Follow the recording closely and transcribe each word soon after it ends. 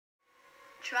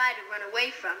tried to run away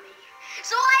from me.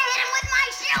 So I hit him with my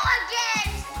shoe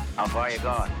again! How far you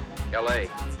going? L.A.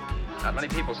 Not many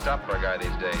people stop for a guy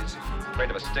these days. Afraid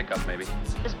of a stick-up, maybe.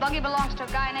 This buggy belongs to a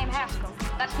guy named Haskell.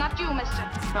 That's not you, mister.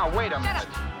 Now, wait a Shut minute.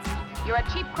 up. You're a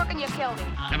cheap crook and you killed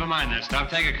him. Never mind that stuff.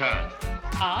 Take a car.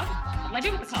 Car? What'll I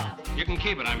do with the car? You can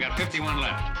keep it. I've got 51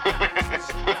 left.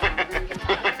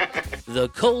 The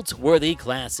CultWorthy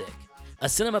Classic, a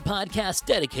cinema podcast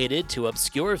dedicated to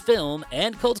obscure film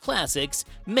and cult classics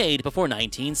made before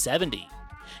 1970.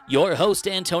 Your host,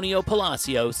 Antonio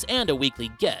Palacios, and a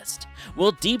weekly guest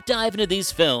will deep dive into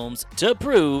these films to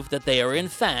prove that they are in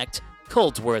fact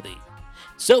cult-worthy.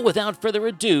 So without further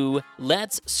ado,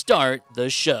 let's start the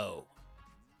show.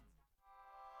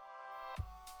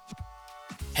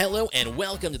 Hello and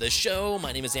welcome to the show.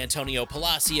 My name is Antonio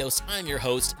Palacios. I'm your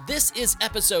host. This is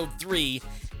episode 3,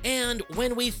 and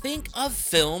when we think of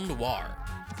film noir,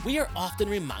 we are often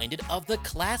reminded of the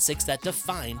classics that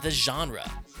define the genre.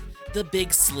 The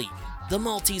Big Sleep, The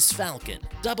Maltese Falcon,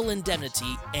 Double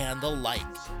Indemnity, and the like.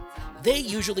 They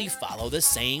usually follow the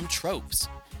same tropes.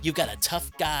 You've got a tough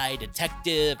guy,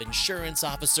 detective, insurance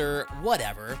officer,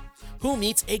 whatever, who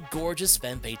meets a gorgeous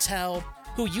femme fatale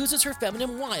who uses her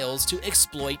feminine wiles to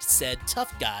exploit said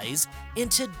tough guys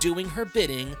into doing her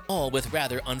bidding, all with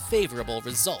rather unfavorable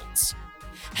results.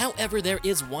 However, there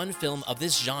is one film of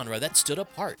this genre that stood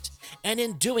apart, and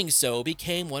in doing so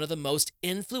became one of the most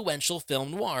influential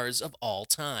film noirs of all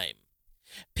time.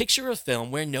 Picture a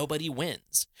film where nobody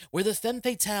wins, where the femme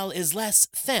fatale is less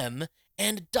femme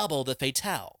and double the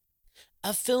fatale.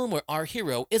 A film where our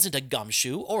hero isn't a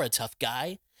gumshoe or a tough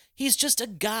guy, he's just a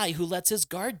guy who lets his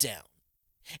guard down.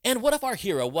 And what if our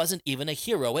hero wasn't even a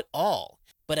hero at all,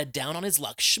 but a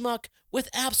down-on-his-luck schmuck with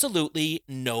absolutely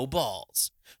no balls,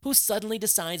 who suddenly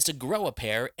decides to grow a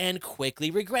pair and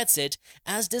quickly regrets it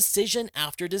as decision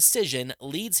after decision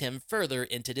leads him further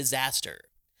into disaster?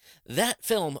 That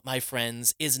film, my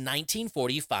friends, is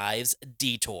 1945's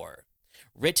DETOUR.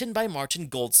 Written by Martin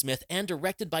Goldsmith and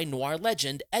directed by noir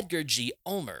legend Edgar G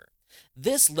Ulmer.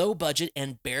 This low-budget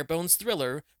and bare-bones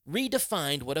thriller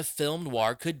redefined what a film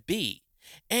noir could be.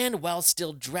 And while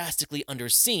still drastically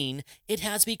underseen, it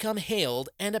has become hailed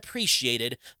and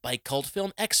appreciated by cult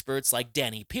film experts like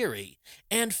Danny Peary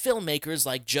and filmmakers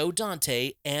like Joe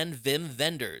Dante and Wim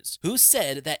Wenders, who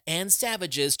said that Anne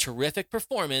Savage's terrific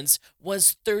performance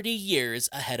was 30 years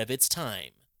ahead of its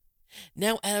time.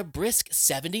 Now, at a brisk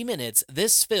 70 minutes,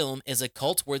 this film is a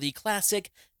cult-worthy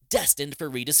classic destined for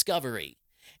rediscovery.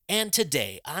 And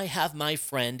today, I have my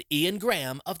friend Ian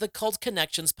Graham of the Cult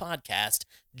Connections podcast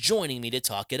joining me to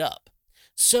talk it up.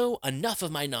 So, enough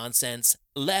of my nonsense,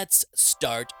 let's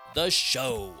start the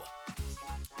show.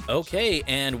 Okay,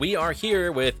 and we are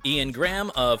here with Ian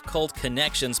Graham of Cult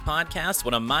Connections podcast,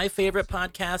 one of my favorite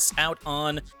podcasts out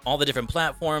on all the different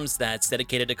platforms that's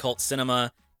dedicated to cult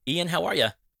cinema. Ian, how are you?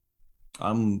 I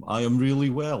am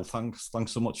really well. Thanks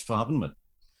so much for having me.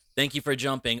 Thank you for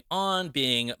jumping on,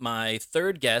 being my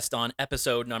third guest on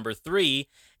episode number 3.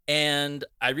 And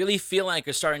I really feel like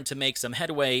we're starting to make some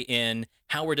headway in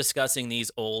how we're discussing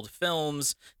these old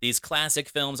films, these classic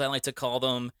films, I like to call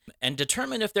them, and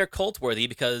determine if they're cult-worthy,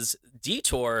 because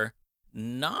DETOUR,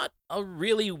 not a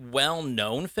really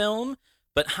well-known film,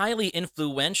 but highly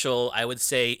influential, I would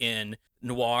say, in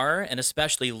noir, and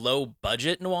especially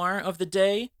low-budget noir of the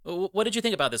day. What did you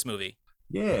think about this movie?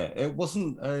 Yeah, it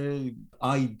wasn't.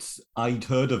 I'd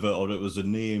heard of it, or it was a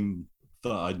name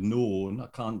that I'd known. I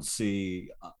can't say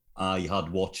I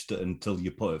had watched it until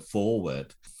you put it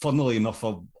forward. Funnily enough,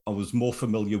 I was more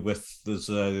familiar with there's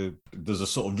a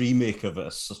sort of remake of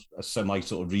it, a semi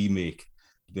sort of remake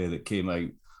there that came out,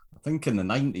 I think in the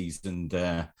 90s,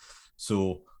 and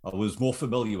so I was more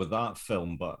familiar with that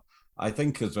film. But I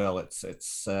think as well,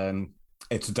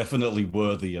 it's definitely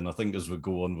worthy, and I think as we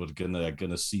go on, we're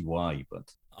gonna see why.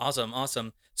 But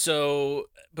awesome. So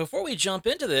before we jump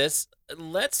into this,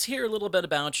 let's hear a little bit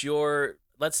about your,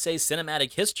 let's say,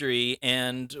 cinematic history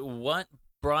and what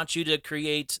brought you to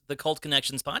create the Cult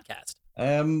Connections podcast.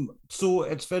 So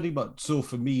it's very much so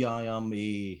for me. I am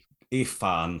a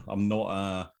fan.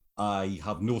 I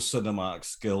have no cinematic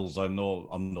skills. I'm not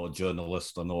a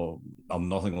journalist. I'm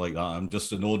nothing like that. I'm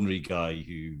just an ordinary guy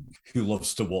who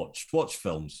loves to watch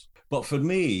films. But for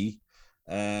me,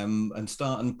 and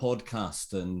starting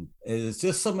podcasting is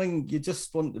just something you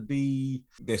just want to be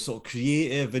they're sort of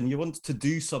creative, and you want to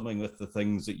do something with the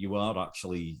things that you are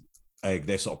actually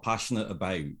they're sort of passionate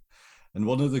about. And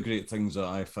one of the great things that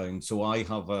I found, so I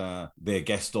have their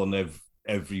guest on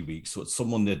every week, so it's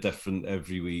someone they're different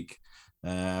every week.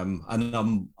 And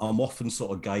I'm often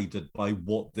sort of guided by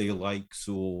what they like.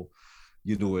 So,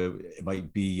 you know, it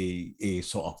might be a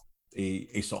sort of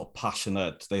a sort of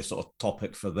passionate, their sort of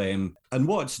topic for them. And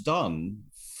what it's done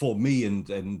for me,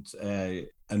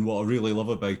 and what I really love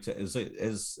about it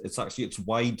is it's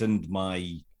widened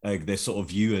my their sort of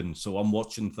viewing. So I'm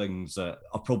watching things that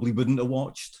I probably wouldn't have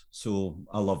watched. So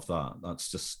I love that. That's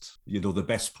just, the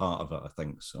best part of it, I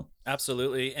think. So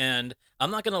Absolutely. And I'm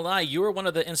not going to lie, you were one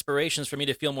of the inspirations for me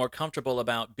to feel more comfortable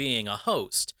about being a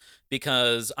host,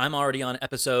 because I'm already on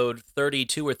episode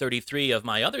 32 or 33 of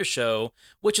my other show,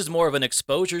 which is more of an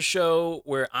exposure show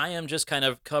where I am just kind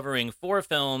of covering 4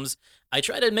 films. I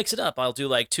try to mix it up. I'll do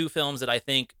like 2 films that I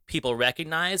think people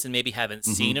recognize and maybe haven't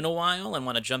seen in a while and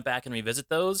want to jump back and revisit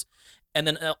those. And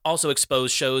then also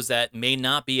expose shows that may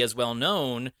not be as well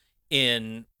known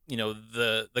in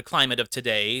the climate of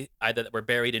today, either that were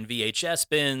buried in VHS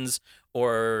bins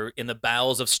or in the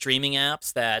bowels of streaming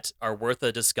apps that are worth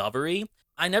a discovery.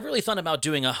 I never really thought about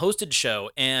doing a hosted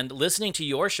show, and listening to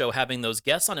your show, having those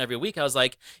guests on every week, I was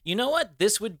like, you know what?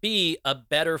 This would be a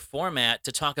better format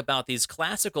to talk about these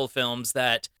classical films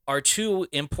that are too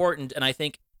important and I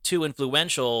think too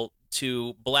influential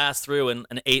to blast through in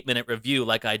an 8-minute review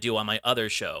like I do on my other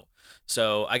show.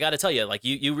 So I got to tell you, like,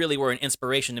 you really were an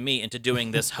inspiration to me into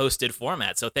doing this hosted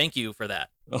format. So thank you for that.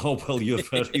 Oh, well, you're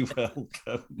very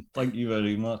welcome. Thank you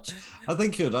very much. I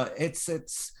think you're right. It's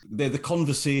the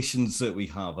conversations that we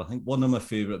have. I think one of my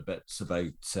favorite bits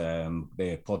about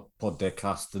the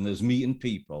podcasting is meeting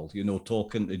people,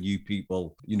 talking to new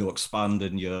people,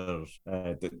 expanding your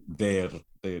their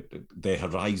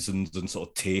horizons and sort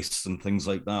of tastes and things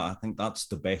like that. I think that's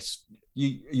the best.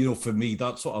 For me,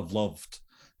 that's what I've loved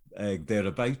there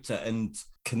about it, and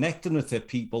connecting with the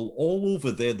people all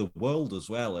over the world as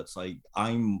well. It's like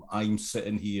I'm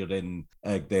sitting here in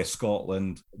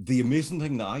Scotland. The amazing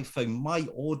thing that I found, my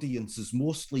audience is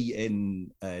mostly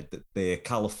in the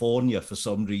California for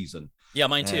some reason. Yeah,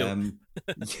 mine too.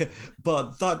 Yeah,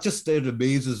 but that just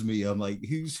amazes me. I'm like,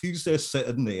 who's there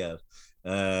sitting there?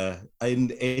 In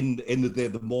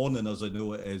the morning, as I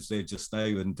know it is there just now,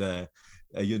 and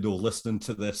listening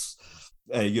to this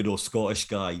Scottish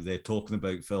guy, they're talking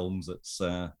about films. It's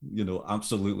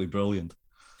absolutely brilliant.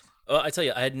 Well, I tell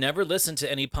you, I had never listened to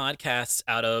any podcasts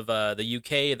out of the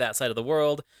UK, that side of the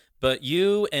world, but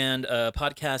you and a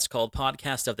podcast called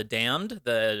Podcast of the Damned,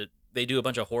 they do a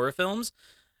bunch of horror films.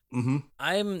 Mm-hmm.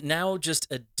 I'm now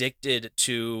just addicted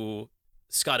to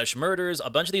Scottish Murders, a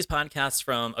bunch of these podcasts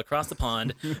from across the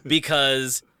pond,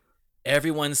 because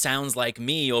everyone sounds like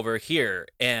me over here,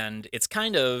 and it's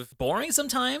kind of boring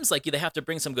sometimes. Like, they have to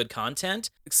bring some good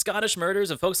content. Scottish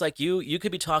Murders and folks like you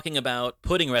could be talking about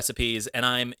pudding recipes, and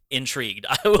I'm intrigued.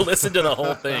 I will listen to the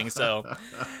whole thing. So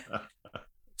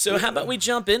how about we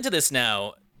jump into this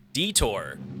now?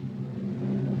 Detour.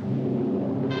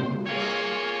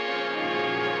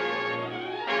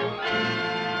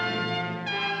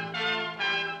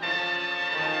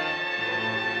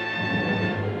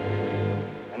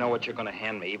 I know what you're gonna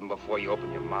hand me even before you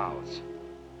open your mouths.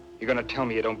 You're gonna tell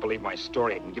me you don't believe my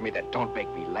story and give me that "don't make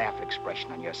me laugh"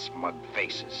 expression on your smug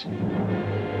faces.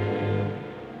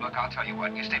 Look, I'll tell you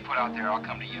what. You stay put out there, I'll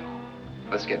come to you.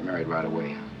 Let's get married right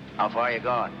away. How far are you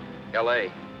going?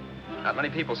 L.A. Not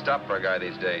many people stop for a guy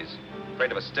these days.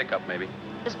 Afraid of a stick-up, maybe.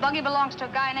 This buggy belongs to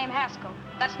a guy named Haskell.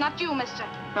 That's not you, mister.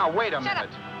 Now, wait a Shut minute.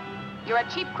 up. You're a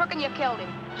cheap crook and you killed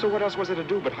him. So what else was there to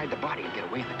do but hide the body and get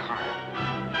away in the car?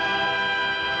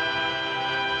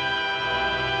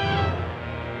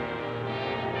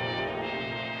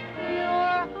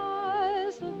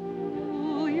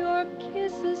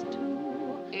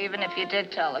 Even if you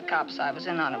did tell the cops I was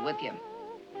in on it with you,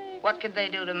 what could they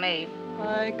do to me?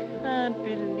 I can't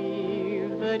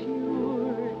believe that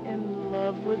you're in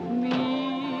love with me.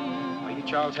 Are you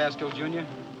Charles Haskell, Jr.?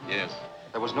 Yes.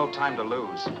 There was no time to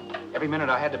lose. Every minute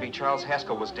I had to be Charles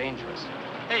Haskell was dangerous.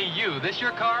 Hey, you, this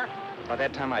your car? By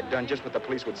that time, I'd done just what the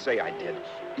police would say I did,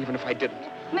 even if I didn't.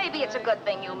 Maybe it's a good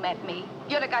thing you met me.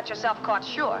 You'd have got yourself caught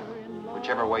sure.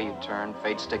 Whichever way you turn,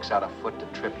 fate sticks out a foot to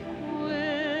trip you.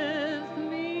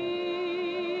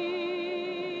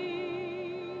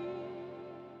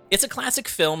 It's a classic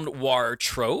film noir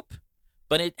trope,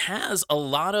 but it has a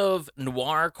lot of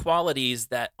noir qualities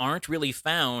that aren't really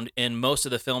found in most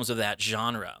of the films of that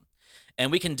genre.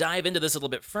 And we can dive into this a little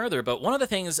bit further, but one of the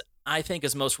things I think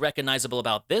is most recognizable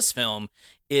about this film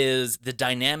is the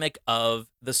dynamic of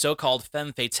the so-called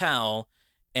femme fatale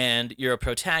and your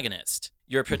protagonist.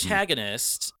 Your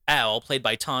protagonist, Al, played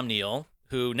by Tom Neal,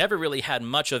 who never really had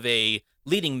much of a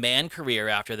leading man career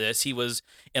after this. He was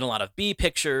in a lot of B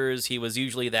pictures. He was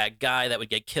usually that guy that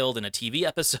would get killed in a TV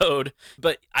episode.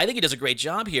 But I think he does a great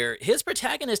job here. His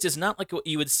protagonist is not like what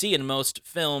you would see in most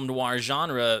film noir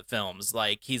genre films.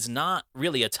 Like, he's not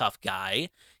really a tough guy.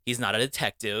 He's not a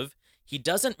detective. He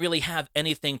doesn't really have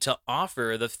anything to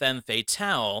offer the femme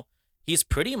fatale. He's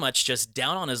pretty much just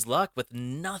down on his luck with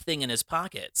nothing in his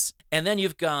pockets. And then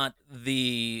you've got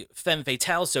the femme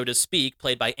fatale, so to speak,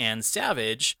 played by Anne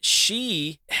Savage.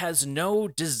 She has no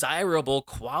desirable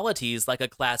qualities like a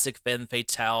classic femme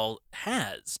fatale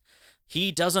has.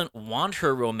 He doesn't want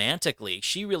her romantically.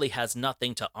 She really has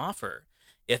nothing to offer.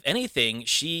 If anything,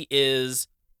 she is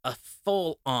a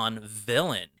full-on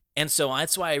villain. And so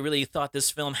that's why I really thought this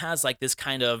film has like this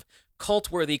kind of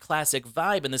cult-worthy classic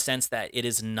vibe in the sense that it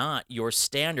is not your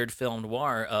standard film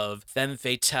noir of femme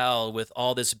fatale with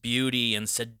all this beauty and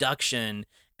seduction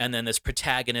and then this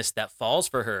protagonist that falls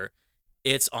for her.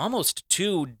 It's almost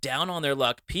two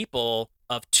down-on-their-luck people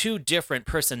of two different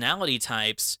personality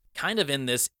types kind of in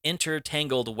this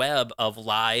intertangled web of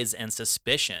lies and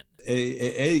suspicion.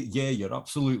 Yeah, you're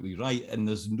absolutely right. And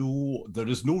there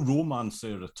is no romance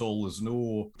there at all. There's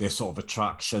no sort of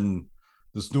attraction.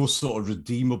 There's no sort of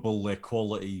redeemable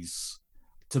qualities,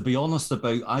 to be honest,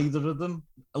 about either of them.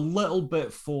 A little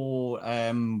bit for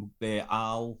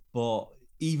Al, but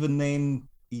even then,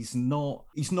 he's not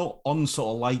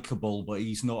unsort of likable, but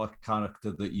he's not a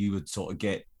character that you would sort of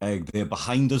get there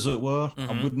behind, as it were.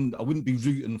 Mm-hmm. I wouldn't be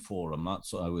rooting for him.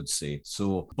 That's what I would say.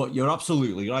 So, but you're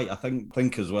absolutely right. I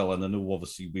think as well, and I know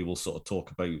obviously we will sort of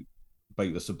talk about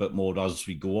this a bit more as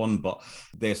we go on. But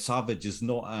their Savage is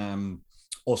not,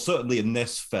 or certainly in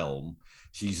this film,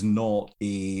 she's not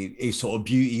a sort of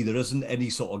beauty. There isn't any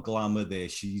sort of glamour there.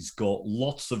 She's got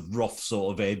lots of rough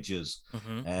sort of edges.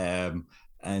 Mm-hmm.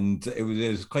 And it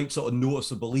was quite sort of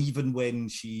noticeable, even when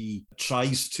she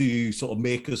tries to sort of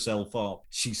make herself up,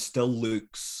 she still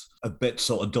looks a bit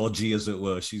sort of dodgy, as it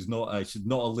were. She's not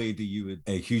a lady you would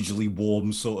hugely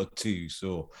warm sort of to.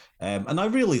 So, and I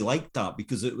really liked that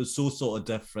because it was so sort of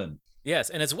different. Yes,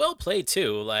 and it's well played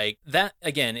too. Like that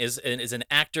again is an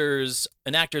actor's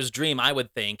dream, I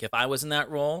would think, if I was in that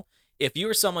role. If you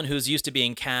were someone who's used to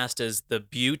being cast as the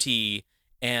beauty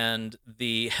and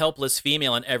the helpless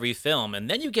female in every film, and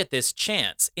then you get this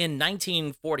chance in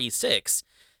 1946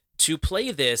 to play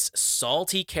this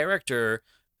salty character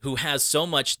who has so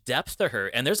much depth to her,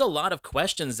 and there's a lot of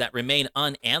questions that remain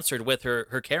unanswered with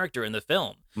her character in the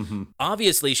film. Mm-hmm.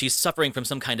 Obviously, she's suffering from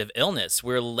some kind of illness.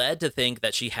 We're led to think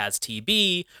that she has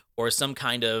TB or some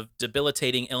kind of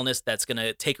debilitating illness that's going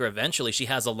to take her eventually. She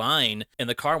has a line in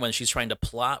the car when she's trying to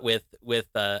plot with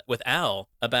Al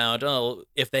about, oh,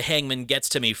 if the hangman gets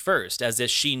to me first, as if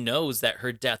she knows that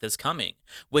her death is coming,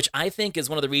 which I think is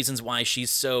one of the reasons why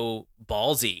she's so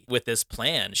ballsy with this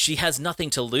plan. She has nothing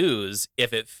to lose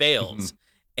if it fails.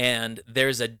 Mm-hmm. And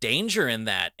there's a danger in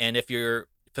that. And if you're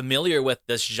familiar with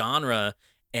this genre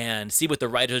and see what the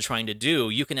writers are trying to do,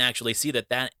 you can actually see that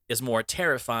that is more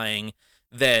terrifying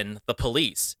than the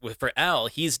police. For Al,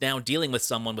 he's now dealing with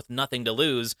someone with nothing to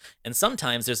lose, and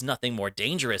sometimes there's nothing more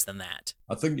dangerous than that.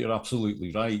 I think you're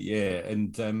absolutely right, yeah.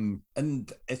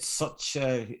 And it's such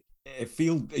I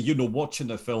feel,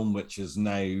 watching a film which is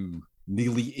now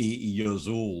nearly 80 years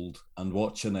old and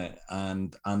watching it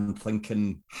and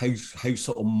thinking how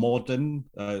sort of modern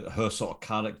her sort of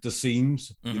character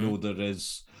seems. Mm-hmm.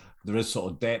 There is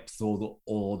sort of depth,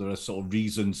 or there are sort of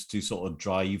reasons to sort of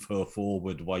drive her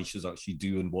forward why she's actually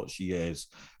doing what she is.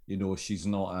 She's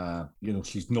not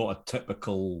a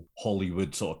typical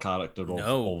Hollywood sort of character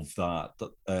of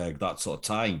that sort of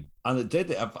time. And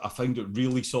I found it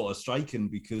really sort of striking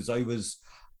because I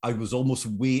was almost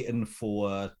waiting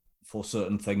for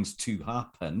certain things to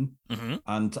happen, mm-hmm.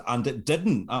 and it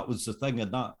didn't. That was the thing,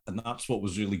 and that's what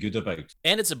was really good about it.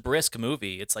 And it's a brisk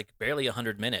movie. It's like barely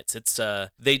 100 minutes. It's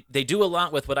they do a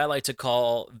lot with what I like to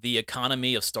call the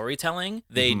economy of storytelling.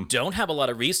 They Mm-hmm. don't have a lot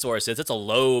of resources. It's a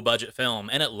low budget film,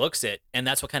 and it looks it, and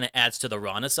that's what kind of adds to the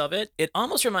rawness of it. It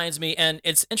almost reminds me, and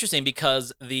it's interesting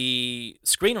because the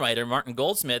screenwriter Martin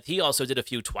Goldsmith, he also did a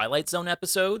few Twilight Zone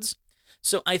episodes.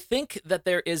 So I think that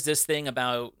there is this thing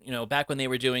about, back when they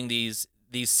were doing these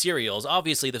serials,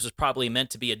 obviously this was probably meant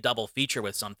to be a double feature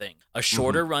with something, a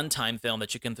shorter runtime film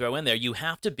that you can throw in there. You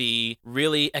have to be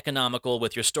really economical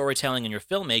with your storytelling and your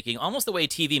filmmaking, almost the way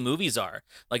TV movies are.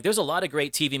 Like there's a lot of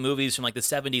great TV movies from like the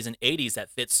 70s and 80s that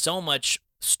fit so much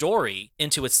story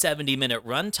into a 70-minute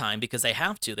runtime because they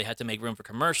have to. They have to make room for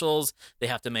commercials. They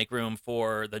have to make room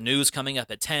for the news coming up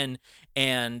at 10.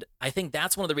 And I think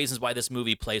that's one of the reasons why this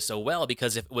movie plays so well,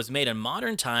 because if it was made in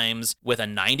modern times with a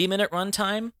 90-minute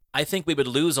runtime, I think we would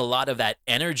lose a lot of that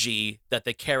energy that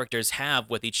the characters have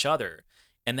with each other.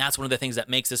 And that's one of the things that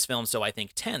makes this film so, I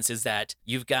think, tense, is that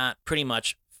you've got pretty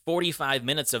much 45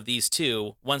 minutes of these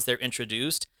two, once they're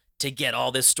introduced, to get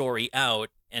all this story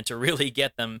out and to really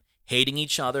get them hating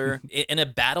each other in a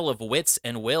battle of wits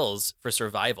and wills for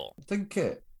survival. I think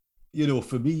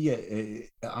for me, it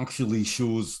actually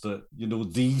shows that,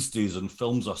 these days and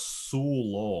films are so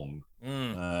long.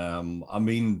 I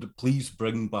mean, please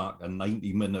bring back a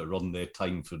 90-minute run their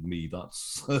time for me.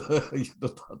 That's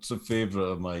that's a favorite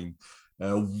of mine.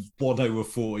 1 hour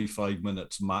 45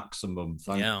 minutes maximum.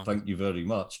 Thank you very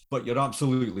much. But you're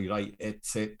absolutely right. It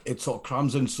sort of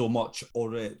crams in so much, or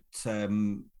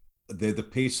the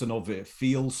pacing of it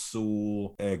feels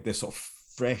so this sort of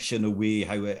fresh in a way,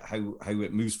 how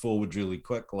it moves forward really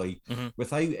quickly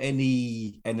without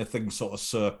anything sort of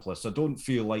surplus. I don't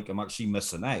feel like I'm actually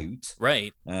missing out.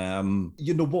 Right.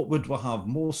 What would we have?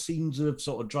 More scenes of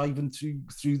sort of driving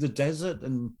through the desert,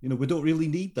 and we don't really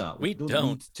need that. We don't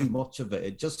need too much of it.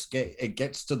 It just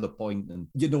gets to the point, and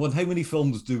and how many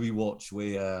films do we watch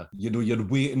where you're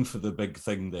waiting for the big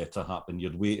thing there to happen?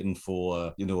 You're waiting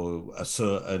for a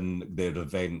certain their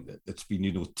event that's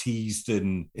been teased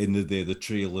in the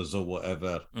trailers or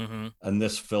whatever. And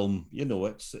this film,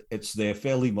 it's there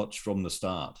fairly much from the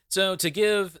start. So to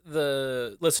give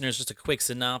the listeners just a quick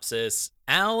synopsis,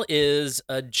 Al is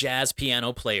a jazz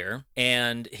piano player,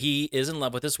 and he is in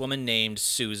love with this woman named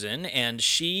Susan, and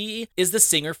she is the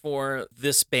singer for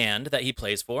this band that he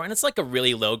plays for, and it's like a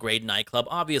really low-grade nightclub.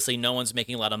 Obviously, no one's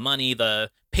making a lot of money. The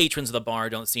patrons of the bar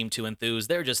don't seem too enthused.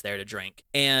 They're just there to drink.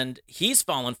 And he's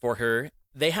fallen for her.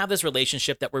 They have this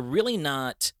relationship that we're really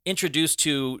not introduced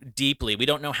to deeply. We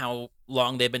don't know how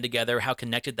long they've been together, how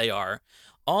connected they are.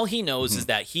 All he knows is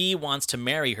that he wants to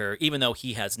marry her, even though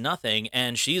he has nothing.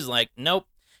 And she's like, nope,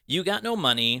 you got no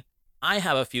money. I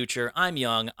have a future. I'm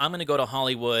young. I'm going to go to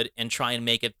Hollywood and try and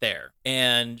make it there.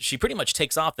 And she pretty much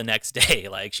takes off the next day.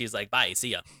 Like, she's like, bye,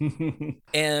 see ya.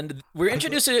 And we're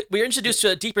introduced to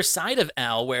a deeper side of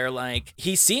Al, where like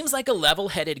he seems like a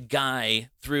level-headed guy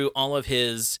through all of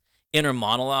his inner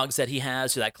monologues that he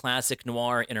has, so that classic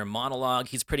noir inner monologue.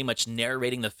 He's pretty much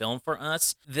narrating the film for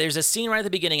us. There's a scene right at the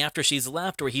beginning after she's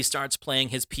left where he starts playing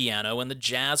his piano in the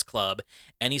jazz club,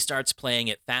 and he starts playing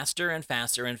it faster and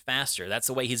faster and faster. That's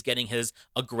the way he's getting his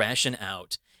aggression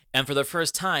out. And for the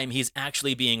first time, he's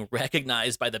actually being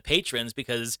recognized by the patrons,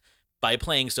 because by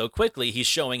playing so quickly, he's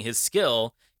showing his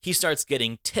skill. He starts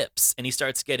getting tips, and he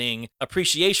starts getting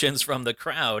appreciations from the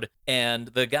crowd. And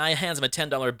the guy hands him a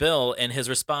 $10 bill, and his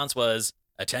response was,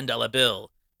 a $10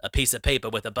 bill, a piece of paper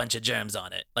with a bunch of germs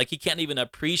on it. Like, he can't even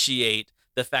appreciate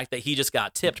the fact that he just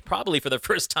got tipped, probably for the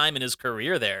first time in his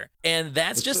career there. And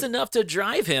that's just enough to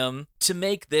drive him to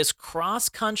make this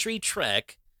cross-country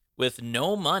trek with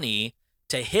no money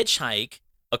to hitchhike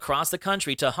across the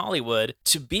country to Hollywood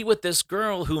to be with this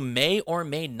girl who may or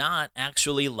may not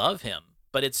actually love him.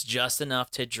 But it's just enough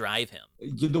to drive him.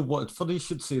 You know what? It's funny you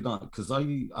should say that, because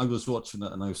I was watching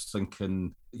it and I was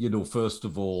thinking, first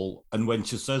of all, and when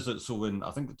she says it, so when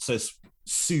I think it says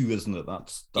Sue, isn't it?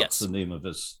 That's yes. The name of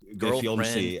his girlfriend,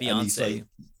 fiance. And he's like,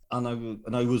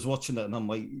 and I was watching it and I'm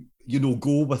like,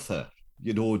 go with her.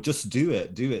 Just do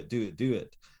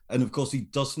it. And of course he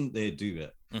doesn't do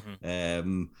it.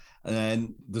 And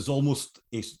then there's almost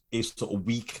a sort of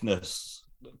weakness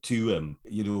to him,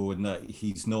 and that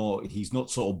he's not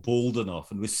sort of bold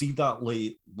enough. And we see that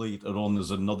later on.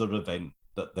 There's another event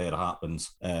that there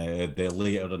happens there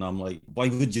later, and I'm like, why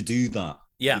would you do that?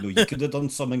 Yeah. You could have done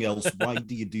something else. Why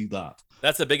do you do that?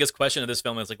 That's the biggest question of this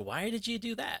film. Is like, why did you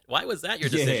do that? Why was that your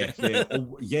decision?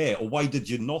 Or why did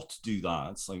you not do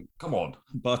that? It's like, come on.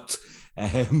 But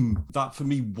that for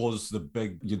me was the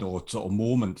big, sort of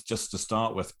moment just to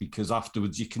start with, because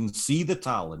afterwards you can see the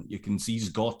talent. You can see he's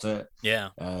got it. Yeah.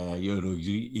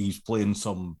 He's playing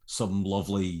some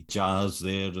lovely jazz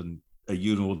there, and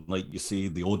like you say,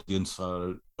 the audience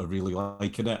are really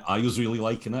liking it. I was really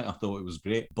liking it. I thought it was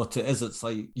great. But it's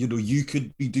like, you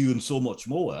could be doing so much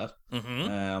more.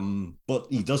 But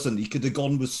he doesn't. He could have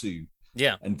gone with Sue.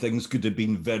 Yeah. And things could have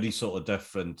been very sort of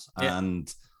different. Yeah.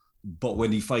 But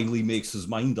when he finally makes his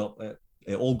mind up,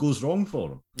 it all goes wrong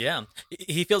for him. Yeah.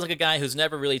 He feels like a guy who's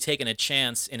never really taken a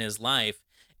chance in his life.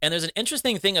 And there's an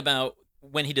interesting thing about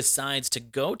when he decides to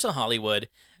go to Hollywood.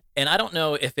 And I don't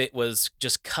know if it was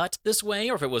just cut this way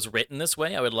or if it was written this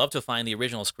way. I would love to find the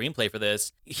original screenplay for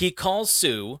this. He calls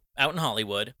Sue out in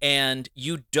Hollywood, and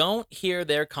you don't hear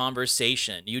their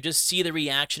conversation. You just see the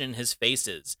reaction in his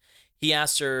faces. He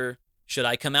asks her, should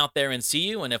I come out there and see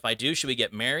you? And if I do, should we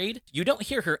get married? You don't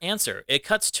hear her answer. It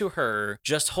cuts to her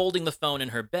just holding the phone in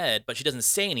her bed, but she doesn't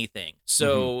say anything.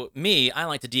 So I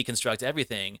like to deconstruct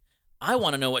everything. I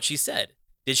want to know what she said.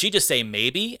 Did she just say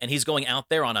maybe, and he's going out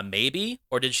there on a maybe?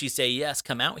 Or did she say, yes,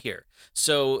 come out here?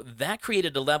 So that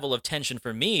created a level of tension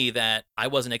for me that I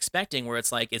wasn't expecting, where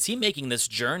it's like, is he making this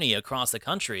journey across the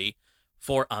country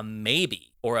for a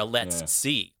maybe or a let's Yeah.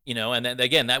 see, you know, and then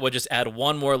again, that would just add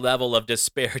one more level of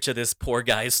despair to this poor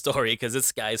guy's story, because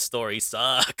this guy's story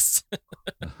sucks.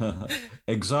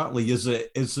 Exactly. Is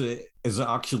it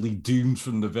actually doomed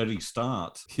from the very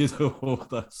start? You know,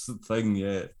 that's the thing,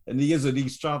 yeah. And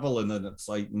he's traveling, and it's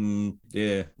like,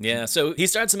 yeah. Yeah, so he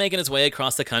starts making his way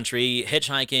across the country,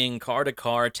 hitchhiking car to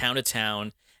car, town to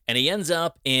town, and he ends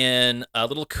up in a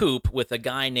little coupe with a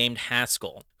guy named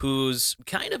Haskell, who's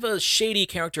kind of a shady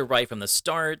character right from the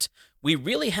start. We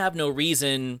really have no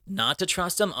reason not to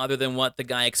trust him other than what the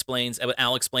guy explains, what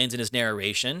Al explains in his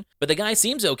narration. But the guy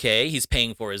seems okay. He's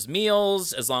paying for his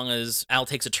meals as long as Al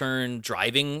takes a turn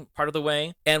driving part of the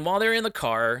way. And while they're in the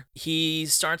car, he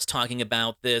starts talking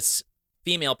about this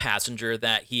female passenger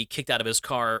that he kicked out of his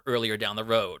car earlier down the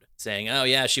road, saying, oh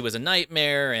yeah, she was a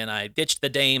nightmare, and I ditched the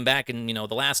dame back in, the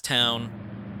last town.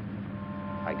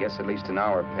 I guess at least an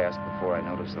hour passed before I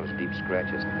noticed those deep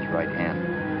scratches in his right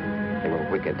hand. They were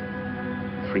wicked.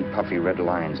 3 puffy red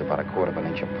lines about 1/4 of an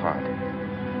inch apart.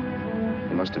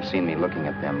 He must have seen me looking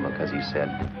at them, because he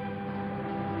said,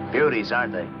 Beauties,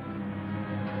 aren't they?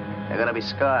 They're gonna be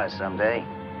scars someday.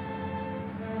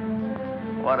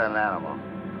 What an animal.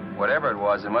 Whatever it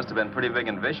was, it must have been pretty big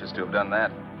and vicious to have done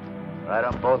that. Right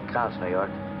on both counts, New York.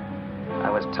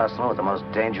 I was tussling with the most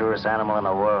dangerous animal in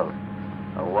the world.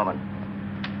 A woman.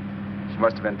 She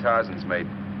must have been Tarzan's mate.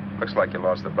 Looks like you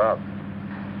lost the bout.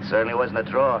 Certainly wasn't a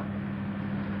draw.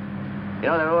 You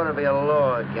know, there ought to be a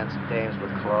law against dames with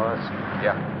claws.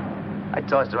 Yeah. I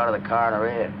tossed her out of the car in her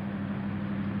ear.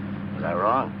 Was I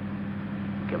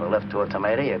wrong? Give a lift to a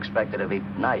tomato, you expect her to be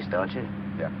nice, don't you?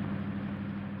 Yeah.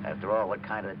 After all, what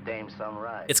kind of a dame's some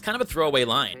ride? It's kind of a throwaway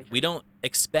line. We don't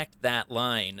expect that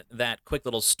line, that quick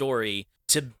little story,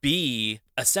 to be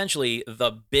essentially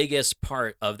the biggest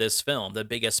part of this film, the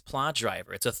biggest plot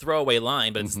driver. It's a throwaway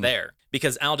line, but it's there.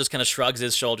 Because Al just kind of shrugs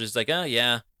his shoulders, like, oh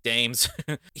yeah, dames.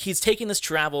 He's taking this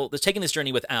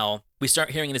journey with Al. We start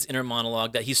hearing in his inner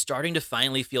monologue that he's starting to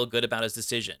finally feel good about his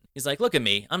decision. He's like, look at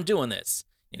me, I'm doing this.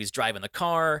 And he's driving the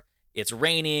car, it's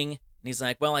raining, and he's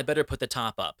like, well, I better put the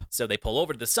top up. So they pull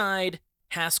over to the side.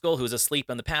 Haskell, who's asleep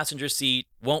in the passenger seat,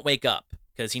 won't wake up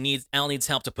because Al needs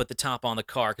help to put the top on the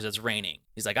car because it's raining.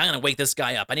 He's like, I'm going to wake this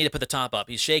guy up. I need to put the top up.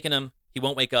 He's shaking him. He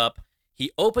won't wake up. He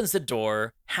opens the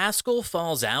door. Haskell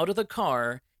falls out of the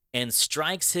car and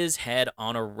strikes his head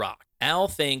on a rock. Al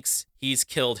thinks he's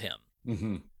killed him.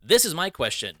 Mm-hmm. This is my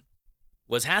question.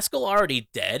 Was Haskell already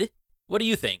dead? What do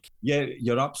you think? Yeah,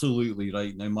 you're absolutely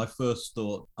right. Now, my first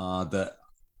thought that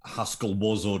Haskell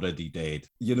was already dead.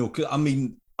 You know, I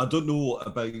mean, I don't know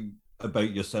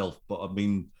about yourself, but I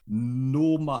mean,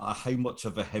 no matter how much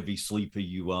of a heavy sleeper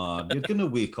you are, you're going to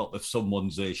wake up if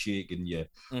someone's shaking you,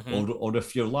 or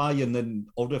if you're lying in,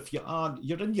 or if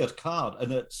you're in your car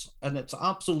and it's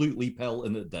absolutely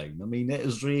pelting it down. I mean, it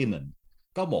is raining.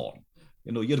 Come on,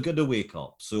 you know, you're going to wake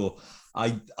up. So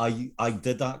I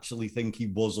did actually think he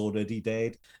was already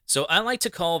dead. So I like to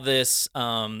call this,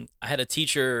 I had a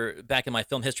teacher back in my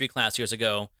film history class years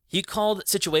ago. He called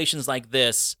situations like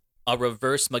this a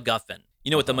reverse MacGuffin.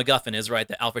 You know what the MacGuffin is, right?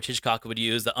 That Alfred Hitchcock would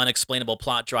use, the unexplainable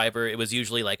plot driver. It was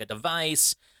usually like a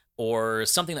device or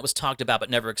something that was talked about but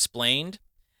never explained.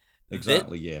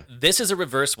 Exactly, yeah. This is a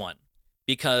reverse one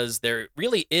because there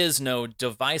really is no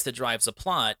device that drives the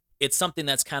plot. It's something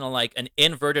that's kind of like an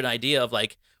inverted idea of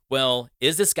like, well,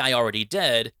 is this guy already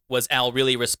dead? Was Al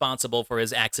really responsible for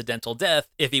his accidental death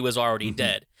if he was already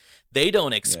dead? They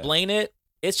don't explain it.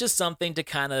 It's just something to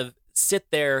kind of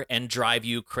sit there and drive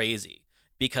you crazy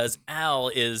because Al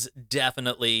is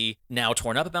definitely now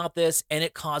torn up about this, and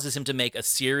it causes him to make a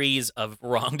series of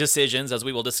wrong decisions, as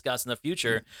we will discuss in the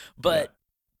future. But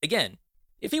again,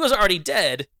 if he was already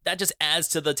dead, that just adds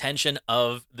to the tension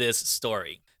of this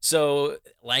story. So,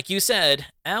 like you said,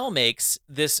 Al makes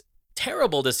this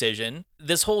terrible decision.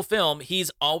 This whole film,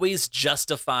 he's always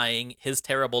justifying his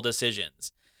terrible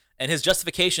decisions. And his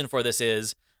justification for this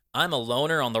is, I'm a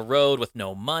loner on the road with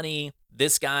no money.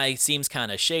 This guy seems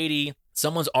kind of shady.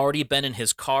 Someone's already been in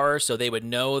his car, so they would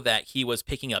know that he was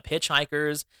picking up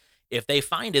hitchhikers. If they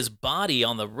find his body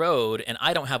on the road and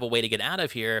I don't have a way to get out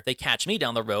of here, if they catch me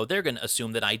down the road, they're going to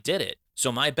assume that I did it.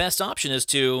 So my best option is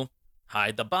to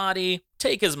hide the body,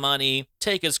 take his money,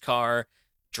 take his car,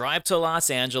 drive to Los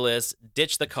Angeles,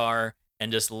 ditch the car,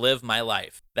 and just live my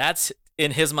life. That's,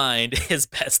 in his mind, his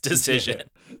best decision.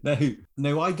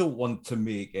 Now, I don't want to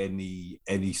make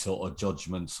any sort of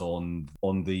judgments on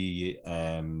the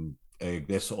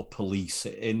sort of police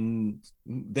in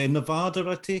Nevada.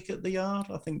 I take it they are.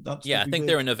 I think that's I think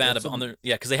they're in Nevada, but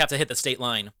because they have to hit the state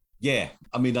line. Yeah,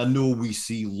 I mean, I know we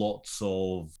see lots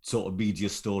of sort of media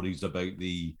stories about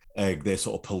the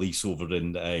sort of police over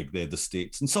in the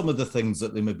States, and some of the things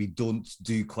that they maybe don't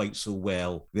do quite so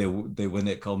well they when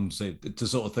it comes to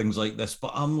sort of things like this.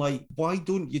 But I'm like, why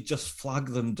don't you just flag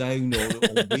them down or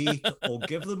wait or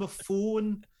give them a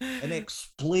phone and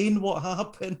explain what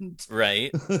happened?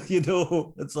 Right.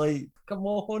 It's like, come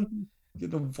on.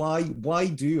 Why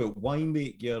do it?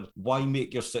 Why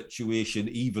make your situation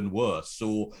even worse?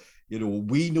 So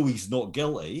we know he's not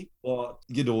guilty, but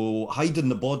hiding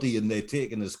the body and they're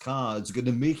taking his car is going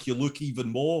to make you look even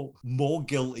more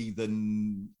guilty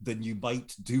than you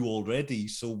might do already.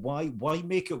 So why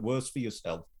make it worse for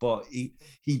yourself? But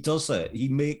he does it. He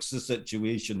makes the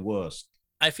situation worse.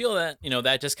 I feel that,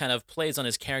 that just kind of plays on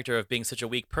his character of being such a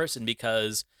weak person,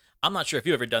 because I'm not sure if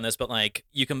you've ever done this, but like,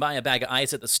 you can buy a bag of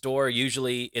ice at the store.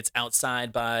 Usually it's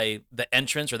outside by the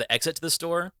entrance or the exit to the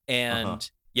store,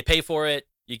 and you pay for it.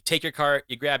 You take your cart,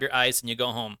 you grab your ice, and you go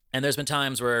home. And there's been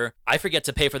times where I forget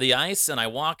to pay for the ice, and I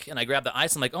walk and I grab the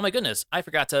ice. I'm like, oh my goodness, I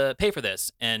forgot to pay for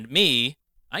this. And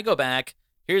I go back,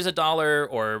 here's $1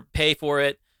 or pay for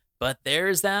it. But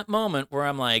there's that moment where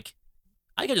I'm like,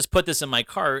 I could just put this in my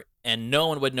cart and no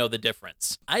one would know the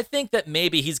difference. I think that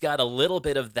maybe he's got a little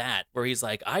bit of that where he's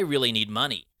like, I really need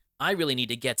money. I really need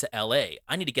to get to LA.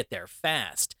 I need to get there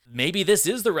fast. Maybe this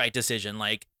is the right decision.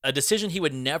 Like, a decision he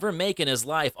would never make in his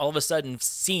life all of a sudden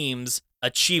seems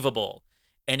achievable.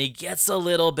 And he gets a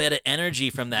little bit of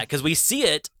energy from that, because we see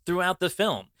it throughout the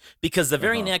film. Because the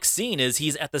very next scene is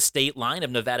he's at the state line of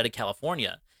Nevada to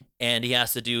California, and he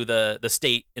has to do the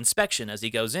state inspection as he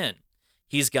goes in.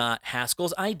 He's got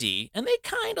Haskell's ID, and they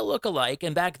kind of look alike.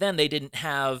 And back then, they didn't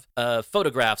have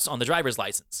photographs on the driver's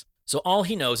license. So all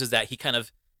he knows is that he kind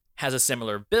of has a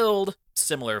similar build,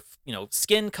 similar,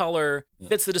 skin color,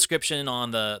 fits the description on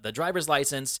the driver's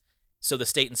license. So the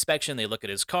state inspection, they look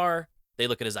at his car, they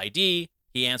look at his ID,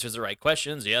 he answers the right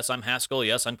questions. Yes, I'm Haskell.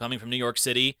 Yes, I'm coming from New York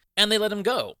City. And they let him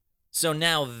go. So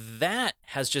now that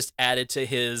has just added to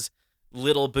his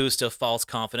little boost of false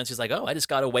confidence. He's like, oh, I just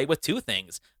got away with two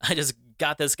things. I just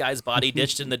got this guy's body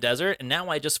ditched in the desert, and now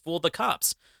I just fooled the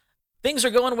cops. Things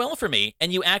are going well for me.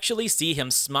 And you actually see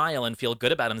him smile and feel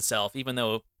good about himself, even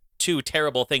though two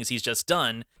terrible things he's just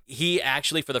done. He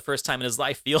actually, for the first time in his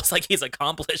life, feels like he's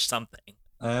accomplished something.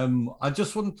 I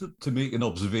just wanted to make an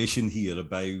observation here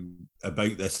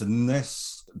about this, and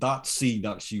that scene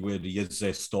actually where he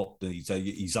is stopped and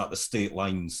he's at the state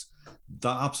lines.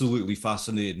 That absolutely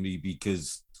fascinated me,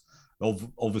 because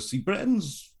obviously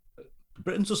Britain's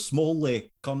a small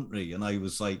country, and I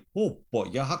was like, oh,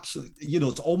 but you actually,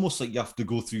 it's almost like you have to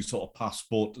go through sort of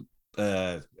passport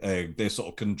their sort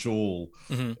of control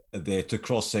there to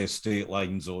cross their state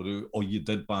lines, or you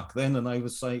did back then. And I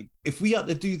was like, if we had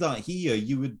to do that here,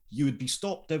 you would be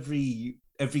stopped every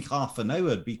half an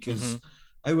hour, because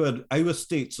our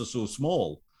states are so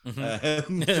small. But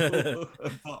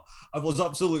I was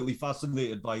absolutely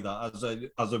fascinated by that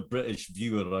as a British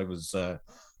viewer. I was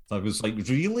like,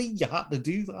 really? You had to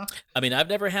do that? I mean, I've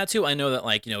never had to. I know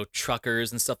that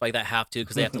truckers and stuff like that have to,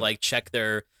 because they have to check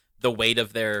the weight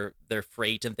of their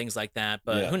freight and things like that.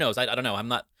 But who knows? I don't know. I'm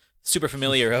not super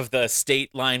familiar of the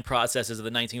state line processes of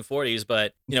the 1940s,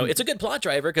 but it's a good plot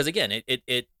driver, because again,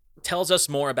 it tells us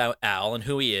more about Al and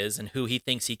who he is and who he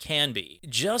thinks he can be.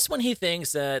 Just when he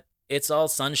thinks that it's all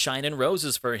sunshine and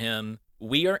roses for him,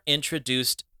 we are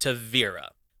introduced to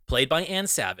Vera, played by Ann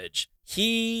Savage.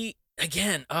 He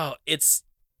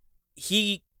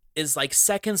is like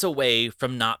seconds away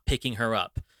from not picking her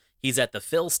up. He's at the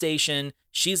fill station.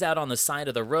 She's out on the side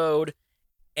of the road,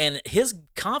 and his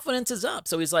confidence is up.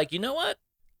 So he's like, you know what?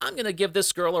 I'm going to give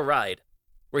this girl a ride.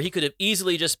 Where he could have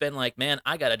easily just been like, man,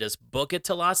 I got to just book it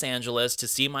to Los Angeles to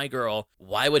see my girl.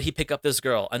 Why would he pick up this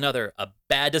girl? A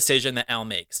bad decision that Al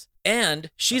makes. And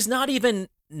she's not even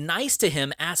nice to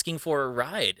him asking for a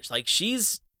ride. Like,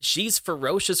 she's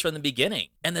ferocious from the beginning.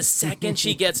 And the second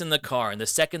she gets in the car and the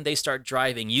second they start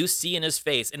driving, you see in his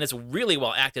face, and it's really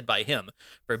well acted by him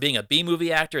for being a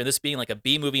B-movie actor and this being like a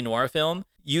B-movie noir film.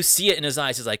 You see it in his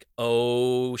eyes. He's like,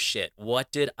 oh shit,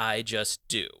 what did I just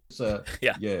do?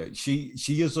 Yeah. She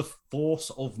is a force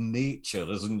of nature,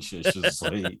 isn't she? She's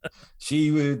like,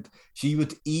 she would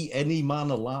eat any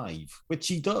man alive, which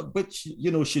she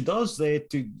does there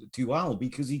to Al,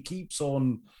 because he keeps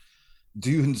on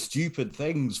doing stupid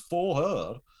things for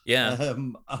her. Yeah.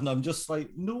 And I'm just like,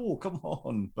 no, come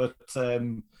on. But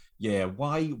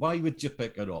why would you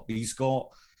pick her up? He's got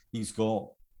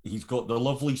the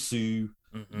lovely Sue,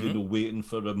 waiting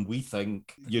for him. We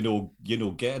think, get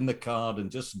in the car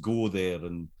and just go there.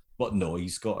 But no,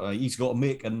 he's got to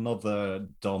make another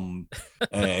dumb,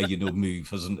 move,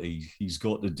 hasn't he? He's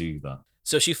got to do that.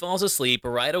 So she falls asleep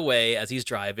right away as he's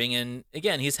driving, and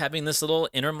again, he's having this little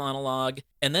inner monologue,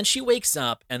 and then she wakes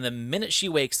up, and the minute she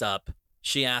wakes up,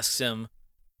 she asks him,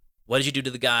 "What did you do to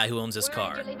the guy who owns this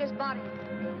car?" Where did you leave his body?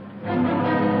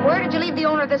 Where did you leave the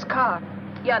owner of this car?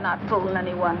 You're not fooling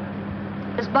anyone.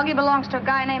 This buggy belongs to a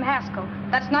guy named Haskell.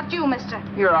 That's not you, mister.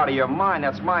 You're out of your mind.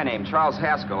 That's my name, Charles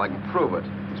Haskell. I can prove it.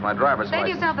 It's my driver's Save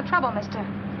license. yourself the trouble, mister.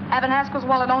 Having Haskell's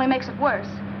wallet only makes it worse.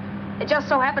 It just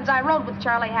so happens I rode with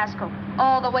Charlie Haskell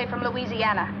all the way from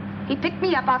Louisiana. He picked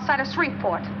me up outside of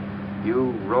Shreveport.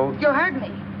 You rode? You heard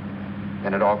me.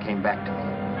 Then it all came back to me.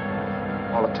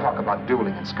 All the talk about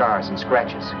dueling and scars and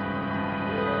scratches.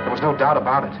 There was no doubt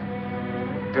about it.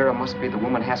 Vera must be the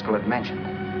woman Haskell had mentioned.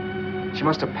 She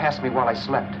must have passed me while I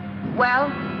slept.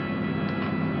 Well,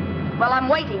 I'm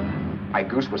waiting. My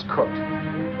goose was cooked.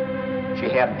 She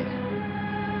had me.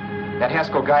 That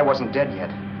Haskell guy wasn't dead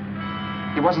yet.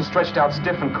 He wasn't stretched out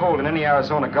stiff and cold in any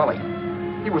Arizona gully.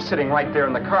 He was sitting right there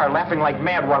in the car, laughing like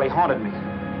mad while he haunted me.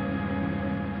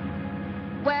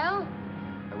 Well?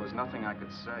 There was nothing I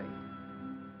could say.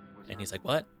 And he's like,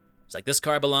 "What?" He's like, "This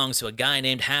car belongs to a guy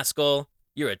named Haskell.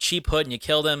 You're a cheap hood and you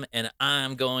killed him, and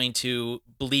I'm going to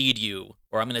bleed you,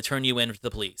 or I'm going to turn you in to the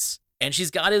police." And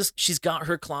she's got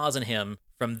her claws in him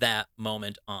from that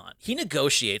moment on. He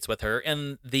negotiates with her,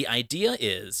 and the idea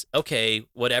is, okay,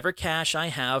 whatever cash I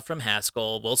have from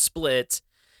Haskell, we'll split,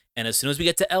 and as soon as we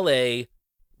get to LA,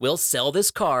 we'll sell this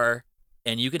car,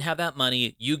 and you can have that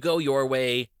money. You go your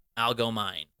way, I'll go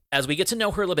mine. As we get to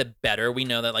know her a little bit better, we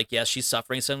know that, like, yes, she's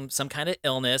suffering some kind of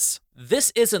illness.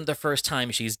 This isn't the first time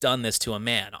she's done this to a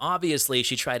man. Obviously,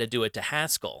 she tried to do it to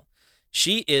Haskell.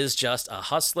 She is just a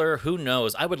hustler. Who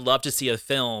knows? I would love to see a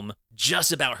film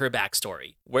just about her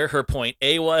backstory, where her point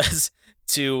A was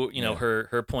to,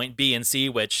 her point B and C,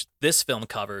 which this film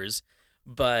covers.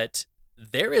 But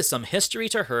there is some history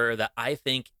to her that I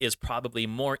think is probably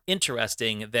more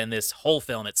interesting than this whole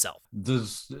film itself.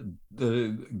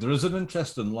 There is an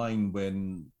interesting line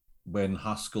when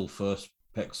Haskell first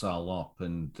picks Al up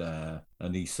and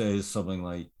he says something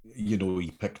like,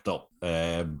 he picked up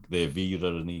the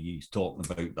Vera and he's talking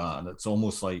about that, and it's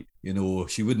almost like,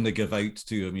 she wouldn't have give out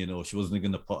to him, she wasn't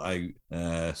going to put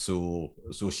out, so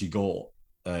she got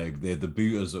the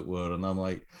boot, as it were. And I'm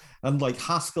like,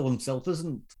 Haskell himself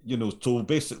isn't, so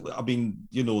basically, I mean,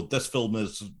 this film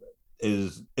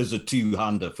is a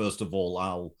two-hander. First of all,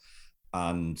 Al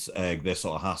and they're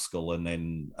sort of Haskell, and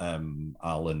then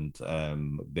Al and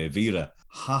Vera.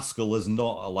 Haskell is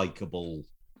not a likable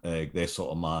their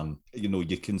sort of man.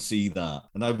 You can see that.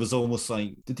 And I was almost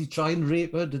like, did he try and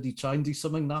rape her? Did he try and do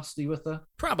something nasty with her?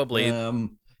 Probably.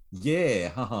 Yeah,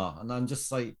 haha. And I'm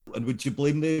just like, and would you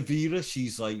blame the Vera?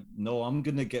 She's like, no, I'm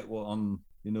gonna get what I'm,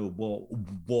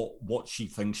 what she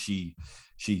thinks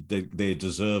they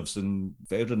deserves, and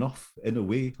fair enough in a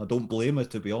way. I don't blame her,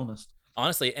 to be honest.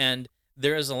 Honestly, and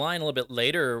there is a line a little bit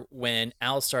later when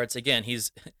Al starts again.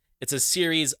 It's a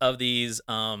series of these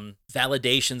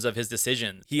validations of his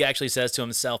decision. He actually says to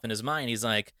himself in his mind, he's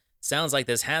like, "Sounds like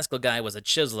this Haskell guy was a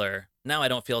chiseler. Now I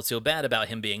don't feel so bad about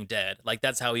him being dead." Like,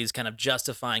 that's how he's kind of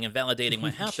justifying and validating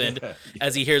what happened. Yeah.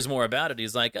 As he hears more about it,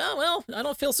 he's like, "Oh, well, I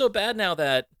don't feel so bad now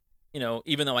that,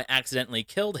 even though I accidentally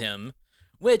killed him,"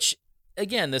 which,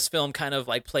 again, this film kind of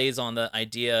like plays on the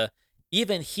idea,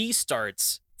 even he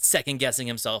starts second guessing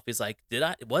himself. He's like,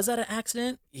 was that an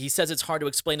accident? He says it's hard to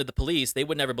explain to the police. They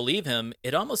would never believe him.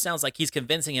 It almost sounds like he's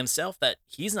convincing himself that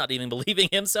he's not even believing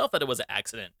himself that it was an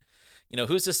accident.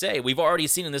 Who's to say? We've already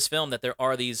seen in this film that there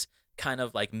are these kind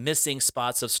of like missing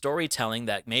spots of storytelling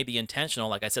that may be intentional.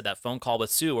 Like I said, that phone call with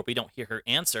Sue where we don't hear her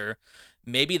answer.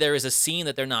 Maybe there is a scene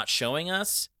that they're not showing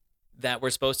us that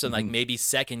we're supposed to like maybe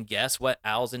second guess what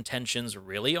Al's intentions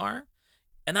really are.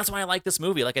 And that's why I like this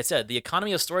movie. Like I said, the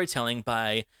economy of storytelling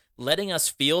by letting us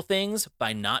feel things,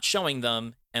 by not showing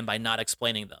them, and by not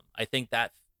explaining them. I think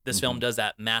that this film does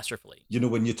that masterfully.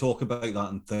 When you talk about that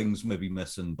and things maybe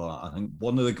missing, but I think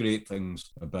one of the great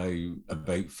things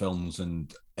about films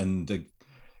and the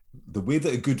way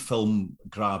that a good film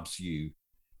grabs you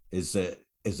is that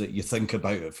you think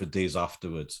about it for days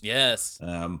afterwards. Yes.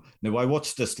 Now I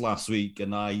watched this last week,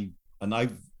 and I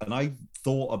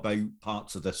thought about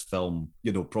parts of this film,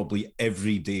 probably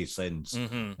every day since.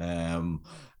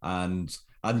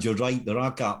 And you're right, there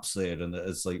are gaps there, and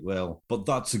it's like, well, but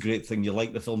that's a great thing. You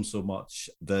like the film so much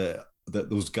that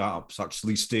those gaps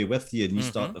actually stay with you, and you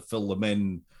start to fill them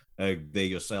in there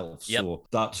yourself. Yep. So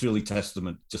that's really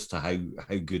testament just to how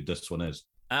good this one is.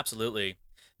 Absolutely.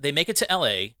 They make it to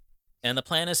LA, and the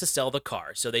plan is to sell the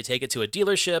car. So they take it to a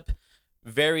dealership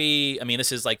very, I mean,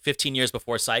 this is like 15 years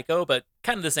before Psycho, but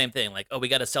kind of the same thing. Like, oh, we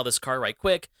got to sell this car right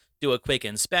quick, do a quick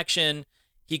inspection.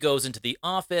 He goes into the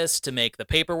office to make the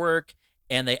paperwork,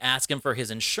 and they ask him for his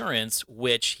insurance,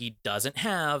 which he doesn't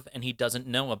have and he doesn't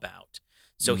know about.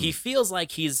 So he feels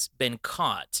like he's been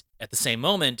caught. At the same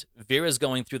moment, Vera's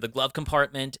going through the glove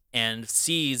compartment and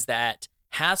sees that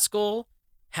Haskell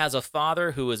has a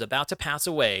father who is about to pass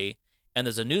away, and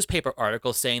there's a newspaper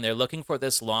article saying they're looking for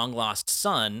this long-lost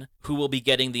son who will be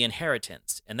getting the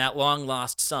inheritance. And that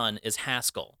long-lost son is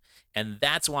Haskell. And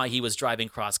that's why he was driving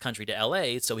cross-country to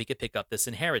L.A., so he could pick up this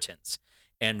inheritance.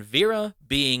 And Vera,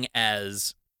 being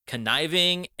as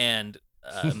conniving and,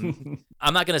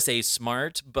 I'm not going to say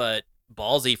smart, but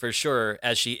ballsy for sure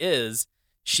as she is,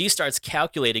 she starts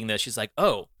calculating this. She's like,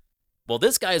 oh, well,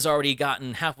 this guy's already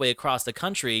gotten halfway across the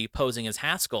country posing as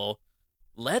Haskell.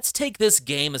 Let's take this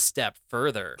game a step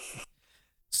further.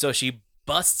 So she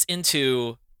busts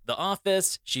into the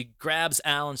office. She grabs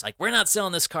Al and she's like, we're not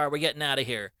selling this car. We're getting out of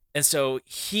here. And so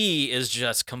he is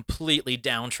just completely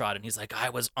downtrodden. He's like, I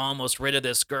was almost rid of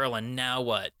this girl, and now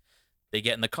what? They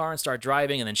get in the car and start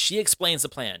driving, and then she explains the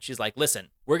plan. She's like, listen,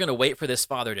 we're going to wait for this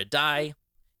father to die.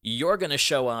 You're going to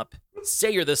show up,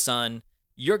 say you're the son,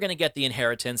 you're going to get the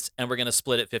inheritance, and we're going to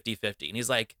split it 50-50. And he's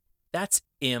like, that's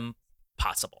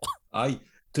impossible.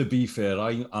 To be fair,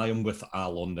 I am with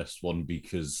Al on this one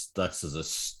because this is a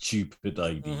stupid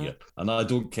idea. And I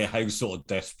don't care how sort of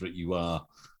desperate you are.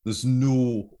 There's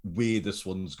no way this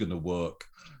one's going to work.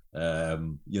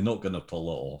 You're not going to pull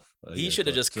it off. He should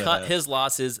have just cut his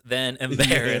losses then and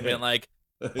there and been like,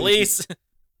 police,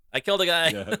 I killed a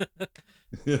guy.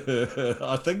 Yeah.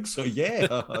 I think so, yeah,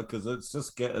 because it's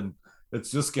just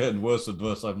getting worse and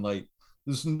worse. I'm like,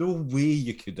 there's no way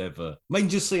you could ever.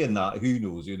 Mind you saying that, who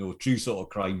knows? True sort of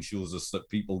crime shows us that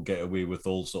people get away with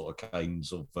all sort of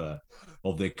kinds of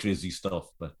their crazy stuff.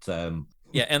 But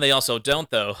yeah, and they also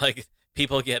don't though. Like,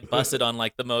 people get busted on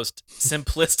like the most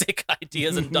simplistic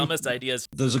ideas and dumbest ideas.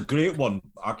 There's a great one,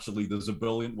 actually. There's a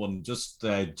brilliant one just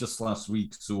last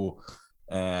week. So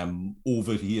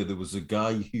over here, there was a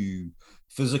guy who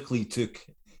physically took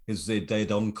his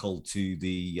dead uncle to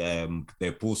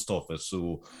their post office.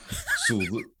 So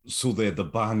the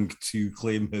bank to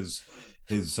claim his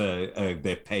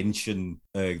their pension,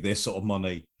 their sort of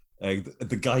money.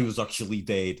 The guy was actually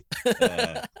dead,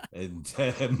 but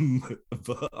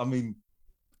I mean,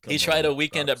 he tried a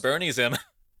weekend at Bernie's him.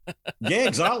 Yeah,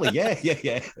 exactly.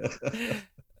 Yeah.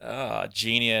 Oh,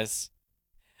 genius.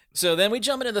 So then we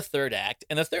jump into the third act,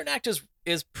 and the third act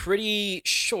is pretty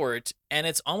short, and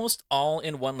it's almost all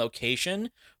in one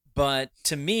location. But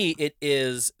to me, it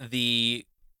is the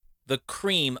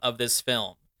cream of this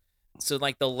film. So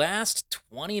like the last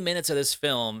 20 minutes of this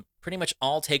film pretty much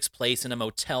all takes place in a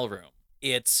motel room.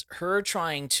 It's her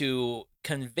trying to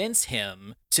convince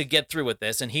him to get through with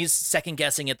this, and he's second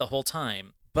guessing it the whole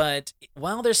time. But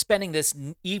while they're spending this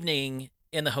evening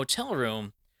in the hotel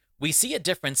room, we see a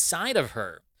different side of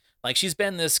her. Like, she's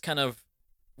been this kind of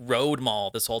road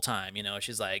mall this whole time.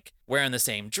 She's like wearing the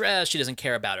same dress. She doesn't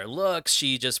care about her looks.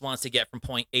 She just wants to get from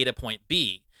point A to point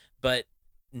B. But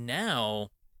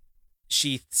now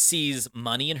she sees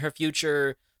money in her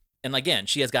future. And again,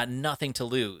 she has got nothing to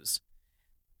lose.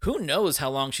 Who knows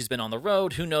how long she's been on the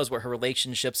road? Who knows what her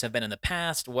relationships have been in the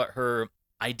past? What her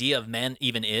idea of men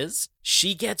even is?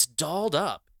 She gets dolled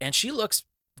up and she looks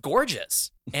gorgeous.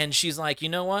 And she's like, you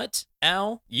know what,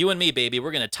 Al, you and me, baby,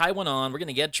 we're going to tie one on. We're going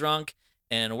to get drunk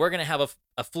and we're going to have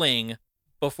a fling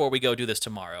before we go do this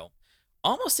tomorrow.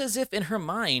 Almost as if in her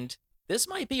mind, this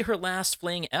might be her last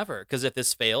fling ever. Because if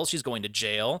this fails, she's going to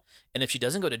jail. And if she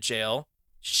doesn't go to jail,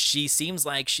 she seems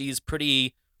like she's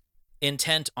pretty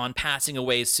intent on passing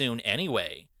away soon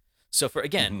anyway. So for,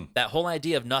 again, that whole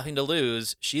idea of nothing to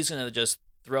lose, she's going to just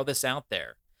throw this out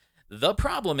there. The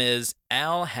problem is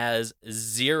Al has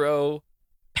zero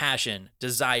passion,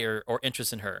 desire, or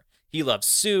interest in her. He loves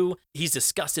Sue. He's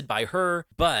disgusted by her,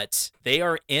 but they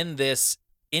are in this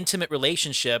intimate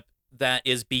relationship that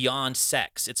is beyond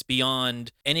sex. It's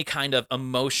beyond any kind of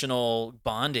emotional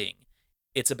bonding.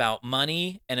 It's about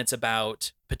money, and it's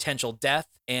about potential death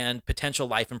and potential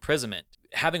life imprisonment.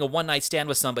 Having a one-night stand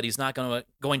with somebody is not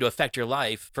going to affect your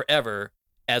life forever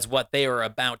as what they are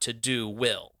about to do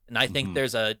will. And I think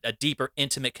there's a deeper,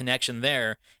 intimate connection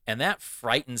there, and that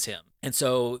frightens him. And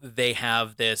so they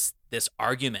have this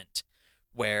argument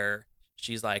where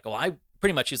she's like,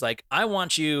 she's like, I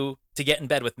want you to get in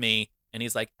bed with me. And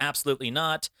he's like, absolutely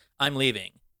not. I'm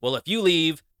leaving. Well, if you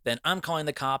leave, then I'm calling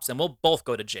the cops and we'll both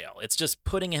go to jail. It's just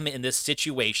putting him in this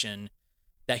situation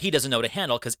that he doesn't know to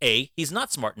handle because A, he's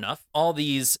not smart enough. All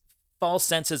these false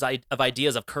senses of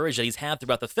ideas of courage that he's had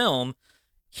throughout the film,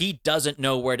 he doesn't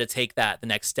know where to take the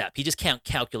next step. He just can't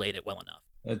calculate it well enough.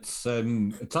 It's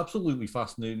absolutely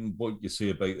fascinating what you say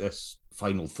about this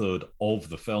final third of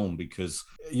the film, because,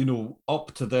 you know,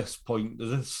 up to this point,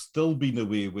 there's still been a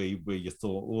way where you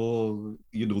thought, oh,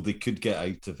 you know, they could get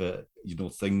out of it, you know,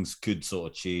 things could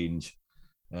sort of change.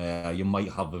 You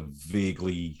might have a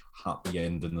vaguely happy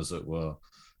ending, as it were.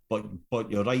 But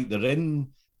you're right, they're in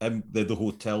the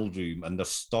hotel room and they're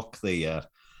stuck there.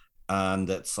 And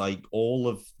it's like all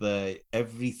of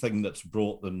everything that's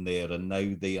brought them there, and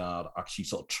now they are actually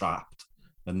sort of trapped,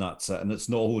 and that's it. And it's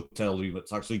not a hotel room;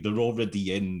 it's actually they're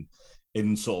already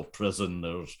in sort of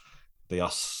prison. They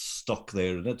are stuck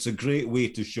there, and it's a great way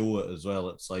to show it as well.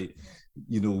 It's like,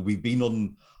 you know, we've been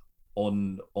on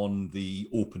the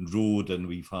open road, and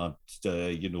we've had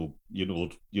you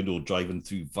know driving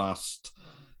through vast.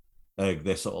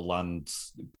 Their sort of land,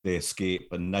 they escape,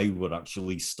 and now we're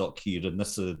actually stuck here. And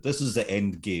this is the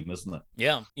end game, isn't it?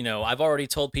 Yeah, you know, I've already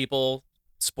told people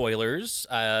spoilers.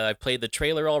 I've played the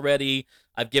trailer already.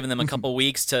 I've given them a couple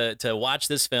weeks to watch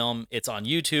this film. It's on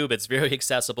YouTube. It's very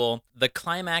accessible. The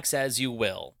climax, as you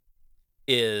will,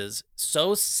 is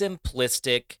so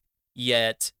simplistic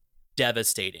yet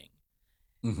devastating.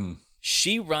 Mm-hmm.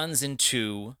 She runs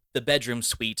into the bedroom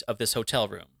suite of this hotel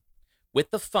room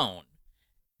with the phone.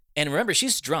 And remember,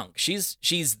 she's drunk. She's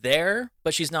there,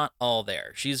 but she's not all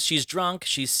there. She's drunk.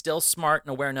 She's still smart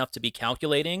and aware enough to be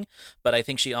calculating, but I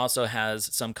think she also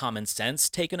has some common sense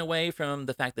taken away from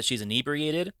the fact that she's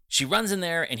inebriated. She runs in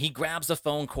there, and he grabs the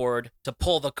phone cord to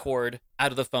pull the cord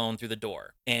out of the phone through the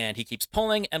door. And he keeps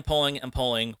pulling and pulling and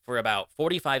pulling for about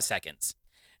 45 seconds.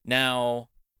 Now,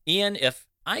 Ian, if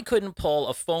I couldn't pull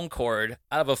a phone cord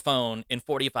out of a phone in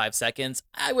 45 seconds,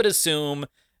 I would assume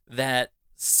that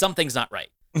something's not right.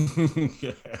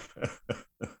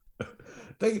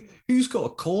 Who's got a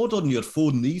cord on your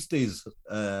phone these days?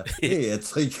 Hey,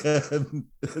 it's like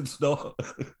it's not.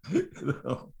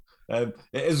 It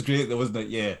is great though, isn't it?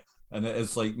 Yeah, and it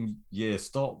is like, yeah,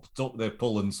 stop there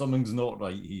pulling. Something's not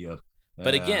right here.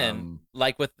 But again,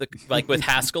 like with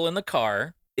Haskell in the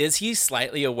car, is he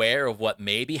slightly aware of what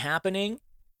may be happening?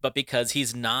 But because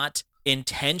he's not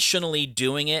intentionally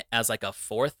doing it as like a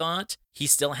forethought, he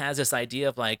still has this idea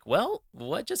of like, well,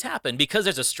 what just happened? Because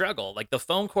there's a struggle. Like the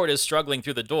phone cord is struggling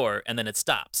through the door and then it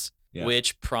stops,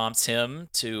 which prompts him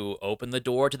to open the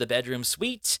door to the bedroom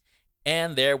suite.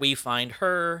 And there we find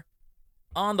her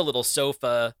on the little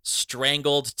sofa,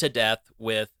 strangled to death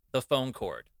with the phone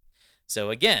cord. So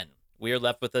again, we are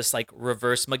left with this like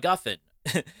reverse MacGuffin.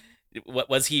 What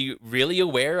was he really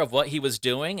aware of what he was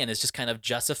doing and is just kind of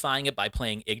justifying it by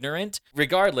playing ignorant?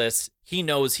 Regardless, he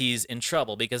knows he's in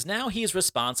trouble because now he's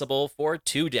responsible for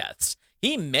 2 deaths.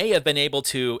 He may have been able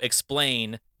to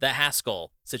explain the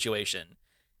Haskell situation.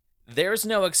 There's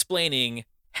no explaining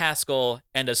Haskell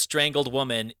and a strangled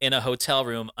woman in a hotel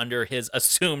room under his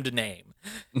assumed name.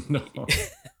 No.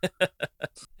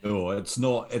 No, it's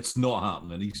not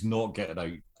happening. He's not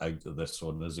getting out of this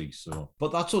one, is he? So,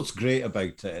 but that's what's great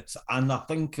about it. And I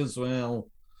think as well,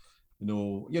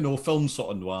 you know, films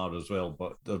sort of noir as well,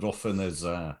 but there often is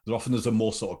a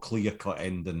more sort of clear-cut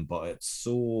ending, but it's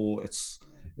so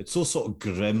sort of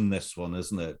grim, this one,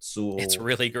 isn't it? So it's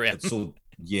really grim. It's so,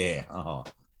 yeah,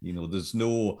 you know, there's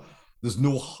no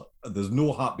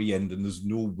happy ending. There's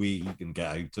no way you can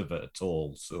get out of it at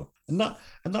all. So, and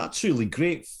that's really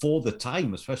great for the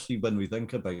time, especially when we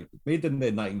think about it. Made in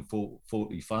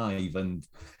 1945, and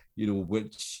you know,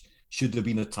 which should have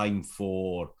been a time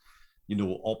for, you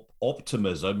know,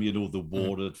 optimism. You know, the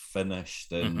war had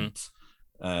finished and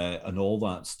all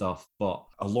that stuff. But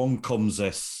along comes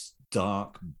this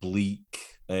dark, bleak,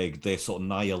 this sort of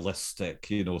nihilistic,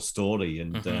 you know, story,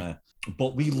 and.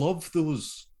 But we love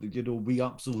those, you know, we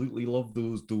absolutely love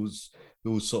those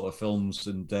sort of films,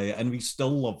 and we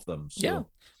still love them. So. Yeah.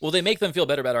 Well, they make them feel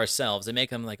better about ourselves. They make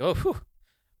them like, oh, whew,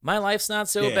 my life's not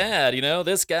so bad. You know,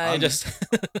 this guy just.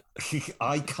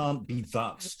 I can't be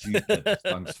that stupid.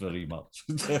 Thanks very much.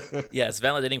 Yeah, it's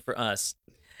validating for us.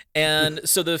 And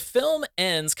so the film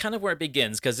ends kind of where it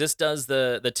begins, because this does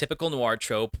the typical noir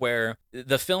trope where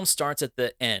the film starts at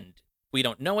the end. We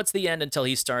don't know it's the end until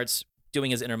he starts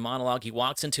doing his inner monologue. He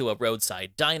walks into a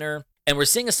roadside diner, and we're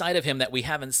seeing a side of him that we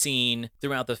haven't seen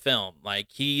throughout the film. Like,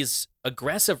 he's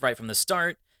aggressive right from the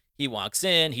start. He walks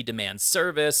in, he demands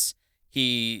service.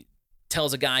 He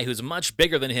tells a guy who's much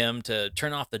bigger than him to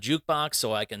turn off the jukebox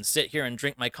so I can sit here and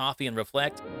drink my coffee and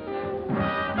reflect.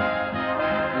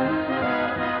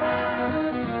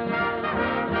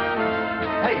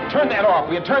 Hey, turn that off.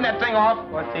 Will you turn that thing off?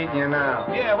 What's eating you now?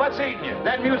 Yeah, what's eating you?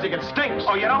 That music, it stinks.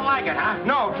 Oh, you don't like it, huh?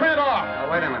 No, turn it off.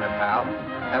 Oh, wait a minute, pal.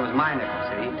 That was my nickel,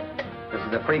 see? This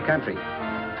is a free country.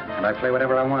 And I play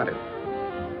whatever I wanted.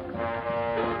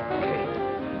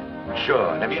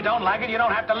 Sure, and if you don't like it, you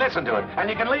don't have to listen to it. And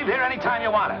you can leave here anytime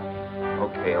you want to.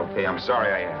 Okay, I'm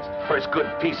sorry I asked. First good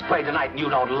piece played tonight and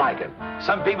you don't like it.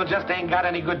 Some people just ain't got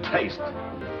any good taste.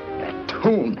 That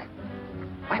tune.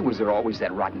 Why was there always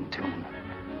that rotten tune?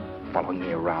 Following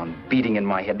me around, beating in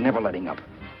my head, never letting up.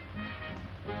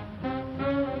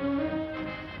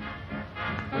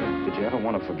 Did you ever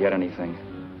want to forget anything?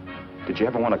 Did you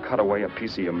ever want to cut away a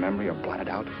piece of your memory or blot it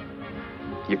out?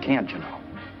 You can't, you know.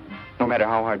 No matter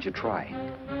how hard you try.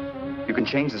 You can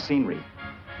change the scenery.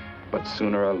 But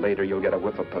sooner or later, you'll get a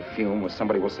whiff of perfume where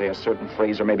somebody will say a certain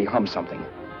phrase or maybe hum something.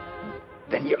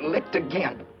 Then you're licked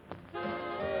again.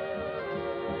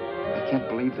 I can't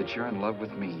believe that you're in love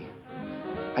with me.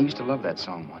 I used to love that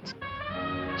song once.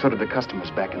 So did the customers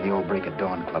back in the old Break of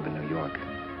Dawn Club in New York.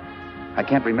 I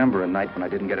can't remember a night when I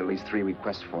didn't get at least 3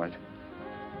 requests for it.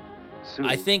 Sue,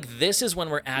 I think this is when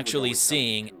we're actually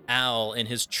seeing Al in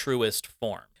his truest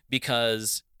form.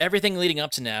 Because everything leading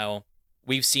up to now,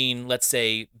 we've seen, let's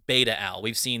say, beta Al.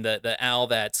 We've seen the Al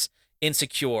that's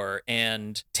insecure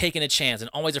and taking a chance and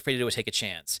always afraid to take a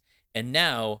chance. And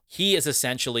now he is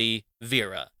essentially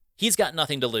Vera. He's got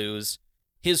nothing to lose.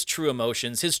 His true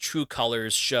emotions, his true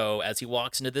colors show as he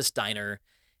walks into this diner,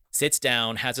 sits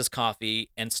down, has his coffee,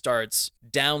 and starts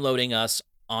downloading us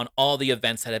on all the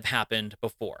events that have happened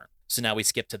before. So now we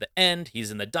skip to the end.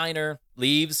 He's in the diner,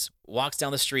 leaves, walks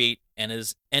down the street, and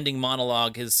his ending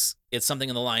monologue is something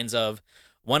in the lines of,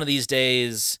 one of these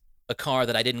days, a car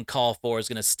that I didn't call for is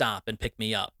going to stop and pick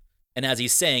me up. And as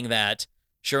he's saying that,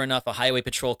 sure enough, a highway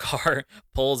patrol car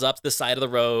pulls up to the side of the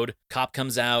road. Cop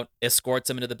comes out, escorts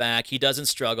him into the back. He doesn't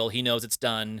struggle. He knows it's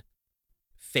done.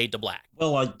 Fade to black.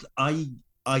 Well, I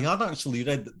had actually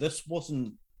read that this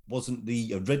wasn't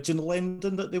the original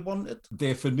ending that they wanted.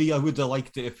 There, for me, I would have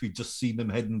liked it if we'd just seen them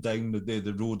heading down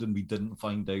the road and we didn't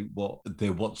find out what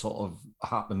sort of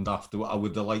happened after. I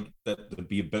would have liked that to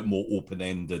be a bit more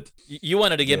open-ended. You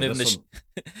wanted to give him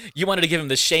you wanted to give him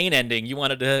the Shane ending. You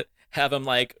wanted to have him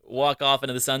like walk off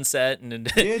into the sunset and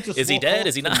is he dead?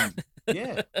 Is he not?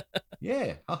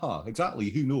 Yeah, exactly.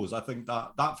 Who knows? I think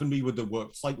that for me would have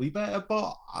worked slightly better,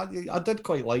 but I did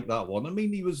quite like that one. I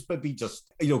mean, he was maybe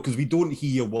just, because we don't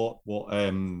hear what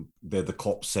the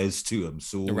cop says to him,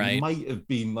 so right. He might have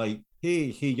been like,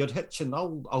 hey, you're hitching.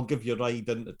 I'll give you a ride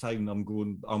into town. I'm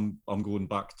going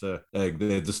back to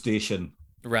the station.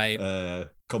 Right.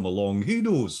 Come along. Who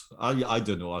knows? I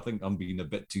don't know. I think I'm being a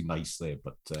bit too nice there,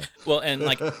 but well, and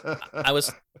like I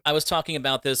was talking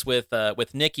about this with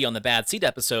Nikki on the Bad Seed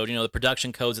episode. The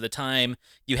production codes at the time,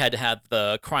 you had to have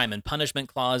the crime and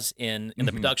punishment clause in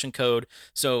the production code.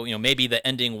 So maybe the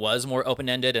ending was more open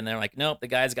ended, and they're like, nope, the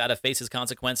guy's got to face his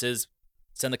consequences.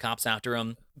 Send the cops after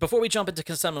him. Before we jump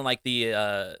into something like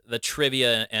the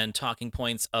trivia and talking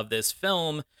points of this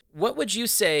film, what would you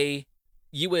say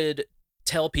you would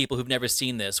tell people who've never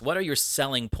seen this? What are your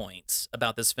selling points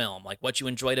about this film? Like what you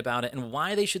enjoyed about it and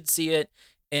why they should see it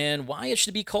and why it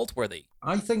should be cult-worthy?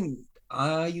 I think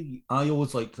I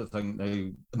always like to think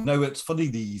now it's funny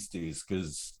these days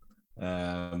because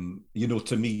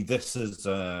to me this is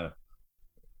a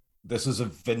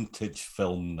vintage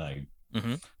film now.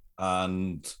 Mm-hmm.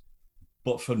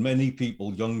 But for many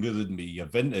people younger than me, a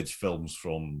vintage film's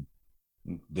from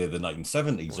the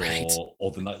 1970s right.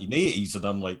 or the 1980s, and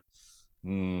I'm like,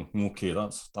 okay,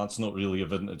 that's not really a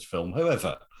vintage film.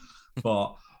 However,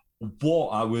 but what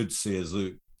I would say is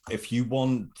that if you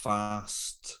want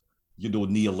fast,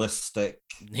 nihilistic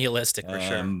for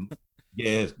sure.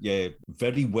 yeah,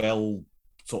 very well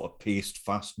sort of paced,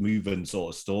 fast moving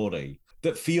sort of story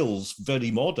that feels very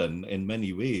modern in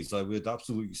many ways, I would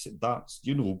absolutely say that's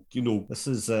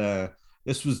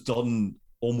this was done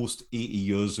almost 80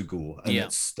 years ago, and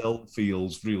it still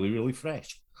feels really, really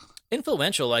fresh.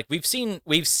 Influential. Like we've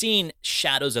seen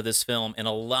shadows of this film in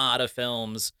a lot of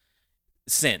films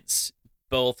since,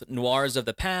 both noirs of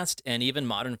the past and even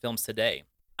modern films today.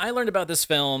 I learned about this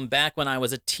film back when I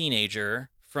was a teenager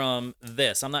from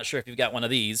this. I'm not sure if you've got one of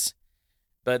these,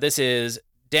 but this is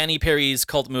Danny Perry's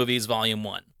Cult Movies Volume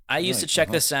 1. I used to check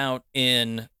this out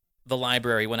in the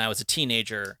library when I was a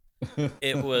teenager.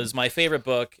 It was my favorite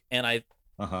book, and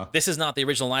this is not the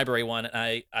original library one.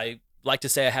 I like to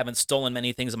say I haven't stolen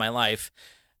many things in my life,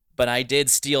 but I did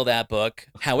steal that book.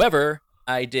 However,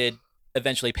 I did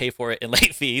eventually pay for it in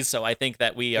late fees, so I think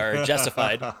that we are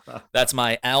justified. That's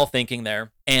my Al thinking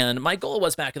there. And my goal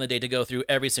was back in the day to go through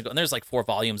every single, and there's like 4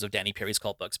 volumes of Danny Perry's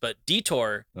cult books, but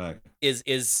DETOUR is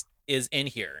in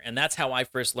here, and that's how I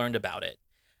first learned about it.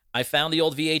 I found the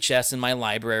old VHS in my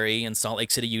library in Salt Lake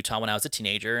City, Utah when I was a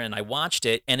teenager, and I watched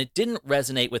it, and it didn't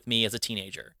resonate with me as a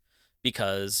teenager.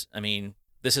 because, I mean,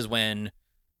 this is when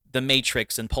The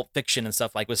Matrix and Pulp Fiction and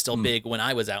stuff like was still big when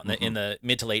I was out in the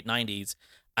mid to late 90s.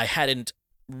 I hadn't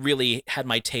really had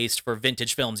my taste for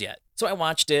vintage films yet. So I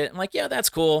watched it. I'm like, yeah, that's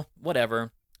cool.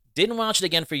 Whatever. Didn't watch it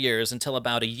again for years until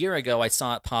about a year ago I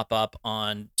saw it pop up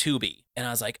on Tubi. And I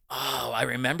was like, oh, I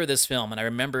remember this film. And I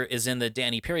remember is in the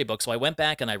Danny Perry book. So I went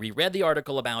back and I reread the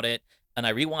article about it and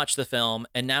I rewatched the film.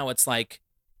 And now it's like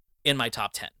in my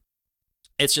top 10.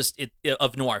 It's just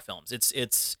of noir films.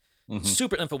 It's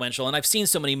super influential. And I've seen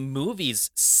so many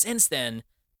movies since then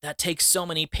that take so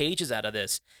many pages out of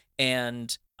this.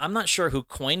 And I'm not sure who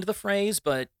coined the phrase,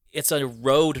 but it's a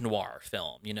road noir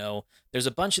film. You know, there's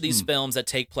a bunch of these films that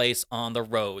take place on the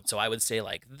road. So I would say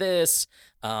like this,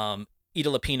 Ida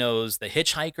Lupino's The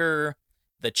Hitchhiker,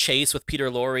 The Chase with Peter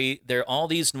Lorre. They're all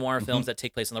these noir films that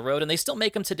take place on the road, and they still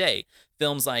make them today.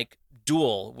 Films like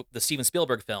Duel, the Steven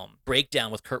Spielberg film,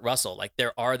 Breakdown with Kurt Russell. Like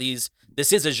there are these,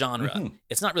 this is a genre.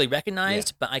 It's not really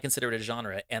recognized, but I consider it a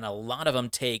genre, and a lot of them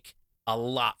take a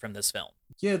lot from this film.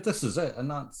 Yeah, this is it. And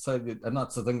that's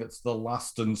the thing, it's the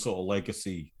lasting sort of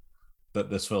legacy that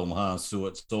this film has. So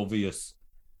it's obvious,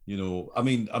 you know, I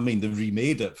mean, they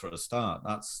remade it for a start.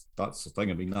 That's the thing.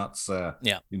 I mean, that's,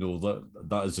 you know,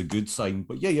 that is a good sign.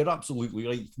 But yeah, you're absolutely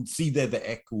right. You can see there the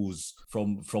echoes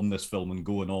from this film and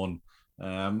going on.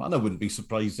 And I wouldn't be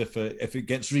surprised if it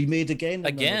gets remade again.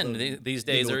 These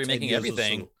days they're remaking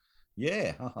everything. So.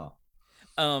 Yeah.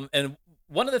 And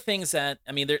one of the things that,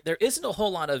 I mean, there isn't a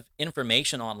whole lot of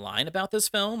information online about this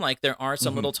film. Like there are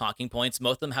some little talking points.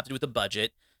 Most of them have to do with the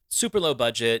budget. Super low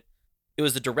budget. It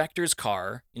was the director's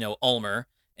car, you know, Ulmer,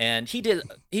 and he did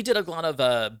a lot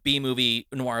of B-movie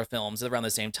noir films around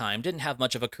the same time. Didn't have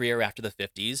much of a career after the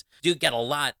 50s. Do get a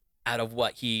lot out of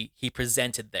what he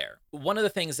presented there. One of the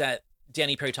things that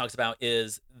Danny Perry talks about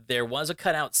is there was a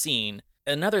cutout scene,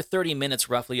 another 30 minutes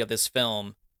roughly of this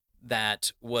film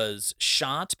that was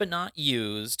shot but not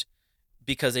used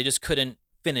because they just couldn't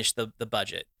finish the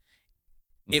budget.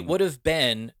 It would have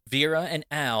been Vera and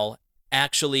Al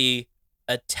actually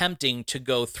attempting to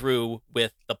go through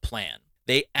with the plan.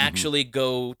 They actually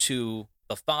go to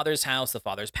the father's house. The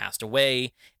father's passed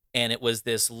away, and it was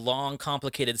this long,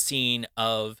 complicated scene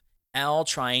of Al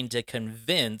trying to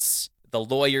convince the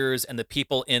lawyers and the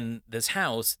people in this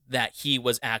house that he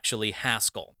was actually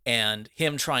Haskell, and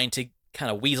him trying to kind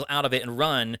of weasel out of it and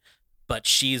run, but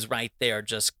she's right there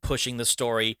just pushing the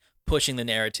story, pushing the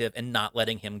narrative, and not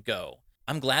letting him go.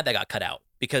 I'm glad that got cut out,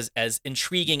 because as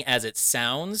intriguing as it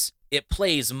sounds, it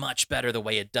plays much better the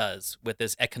way it does with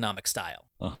this economic style.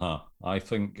 I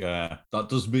think that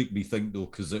does make me think, though,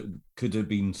 because it could have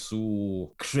been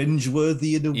so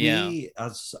cringeworthy in a way,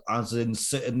 as in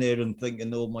sitting there and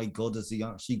thinking, oh my God, is he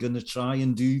actually going to try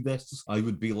and do this? I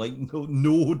would be like,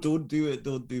 no, don't do it.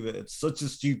 It's such a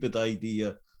stupid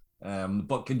idea.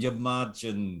 But can you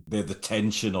imagine the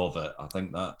tension of it? I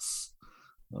think that's...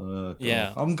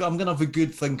 I'm gonna have a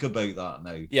good think about that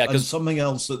now. Yeah, because something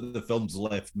else that the film's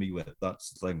left me with.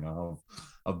 That's the thing.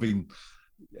 I've been,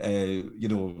 you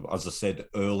know, as I said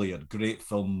earlier, great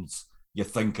films. You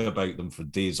think about them for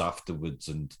days afterwards,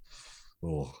 and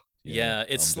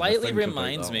it slightly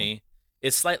reminds me.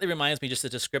 It slightly reminds me, just the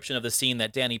description of the scene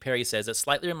that Danny Perry says. It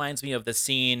slightly reminds me of the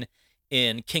scene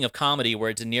in King of Comedy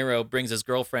where De Niro brings his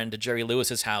girlfriend to Jerry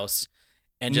Lewis's house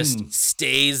and just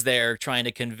stays there trying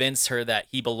to convince her that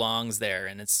he belongs there.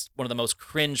 And it's one of the most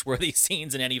cringe-worthy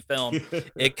scenes in any film.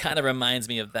 It kind of reminds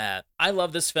me of that. I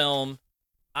love this film.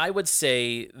 I would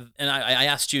say, and I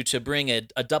asked you to bring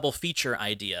a double feature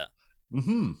idea.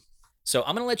 So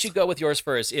I'm going to let you go with yours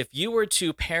first. If you were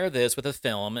to pair this with a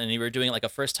film and you were doing like a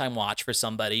first-time watch for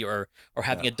somebody or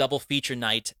having a double feature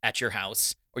night at your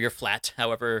house or your flat,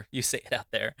 however you say it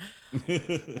out there,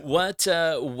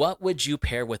 what would you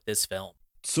pair with this film?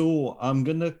 So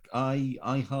I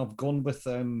have gone with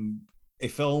a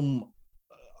film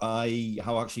I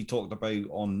have actually talked about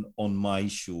on my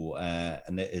show,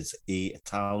 and it is a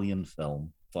Italian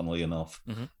film, funnily enough,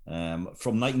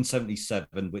 from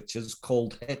 1977, which is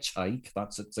called Hitchhike.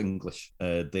 That's its English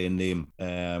their name,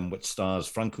 which stars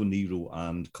Franco Nero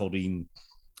and Corinne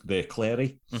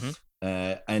Clary.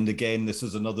 And again, this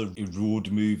is another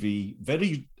road movie,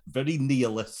 very, very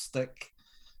nihilistic.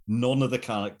 None of the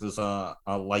characters are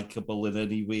likable in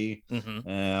any way.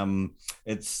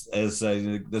 There's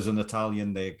an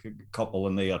Italian couple,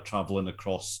 and they are traveling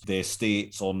across the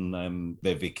States on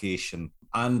their vacation,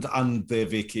 and their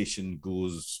vacation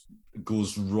goes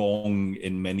wrong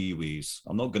in many ways.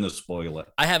 I'm not going to spoil it.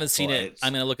 I haven't seen it.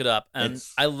 I'm going to look it up. And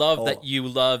I love that you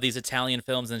love these Italian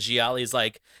films, and Gialli's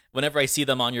like, whenever I see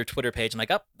them on your Twitter page, I'm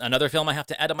like, another film I have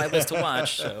to add to my list to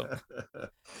watch. So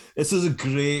this is a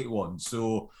great one.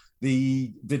 So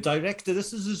The director,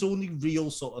 this is his only real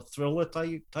sort of thriller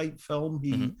type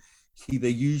film. They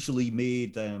usually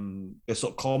made a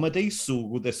sort of comedy,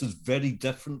 so this is very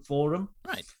different for him.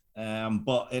 Right.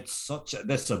 But it's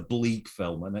a bleak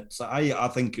film, and I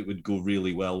think it would go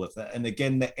really well with it. And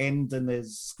again, the ending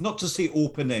is not to say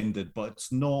open-ended, but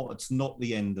it's not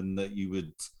the ending that you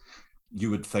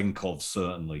would think of,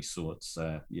 certainly. So it's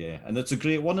and it's a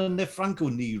great one. And the Franco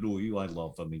Nero, who I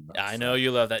love. I mean, I know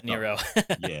you love that Nero.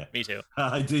 Yeah, me too.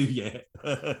 I do. Yeah.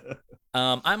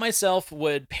 I myself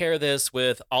would pair this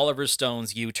with Oliver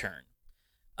Stone's U-Turn.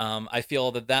 I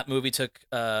feel that movie took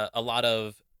a lot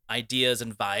of ideas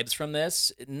and vibes from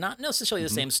this. Not necessarily the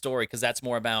same story, because that's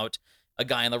more about a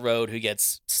guy on the road who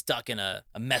gets stuck in a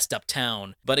messed up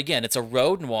town. But again, it's a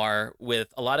road noir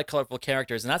with a lot of colorful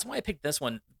characters, and that's why I picked this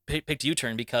one. Picked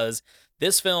U-Turn, because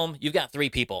this film, you've got three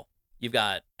people. You've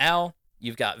got Al,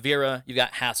 you've got Vera, you've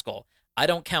got Haskell. I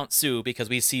don't count Sue, because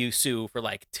we see Sue for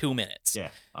like 2 minutes. Yeah.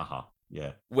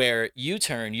 Yeah. Where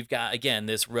U-Turn, you've got, again,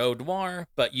 this road noir,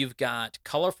 but you've got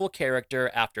colorful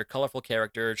character after colorful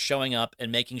character showing up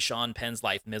and making Sean Penn's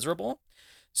life miserable.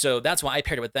 So that's why I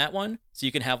paired it with that one. So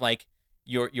you can have like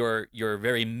your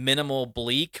very minimal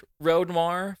bleak road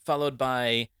noir followed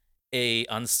by a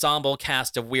ensemble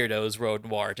cast of weirdos road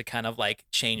noir to kind of like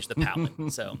change the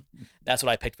palette. So that's what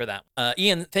I picked for that.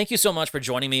 Ian, thank you so much for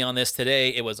joining me on this today.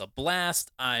 It was a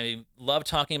blast. I love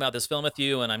talking about this film with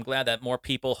you, and I'm glad that more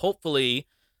people, hopefully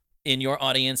in your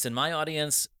audience and my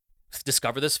audience,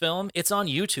 discover this film. It's on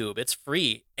YouTube. It's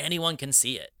free. Anyone can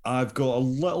see it. I've got a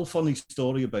little funny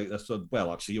story about this.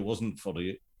 Well, actually, it wasn't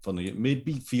funny. It made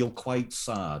me feel quite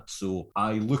sad. So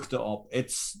I looked it up.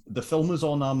 The film is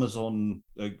on Amazon,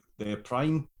 the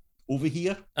Prime over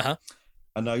here.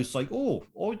 And I was like, oh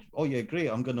yeah, great.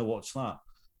 I'm going to watch that.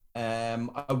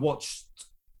 I watched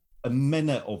a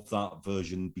minute of that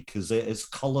version because it is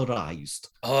colorized.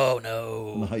 Oh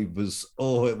no! And it was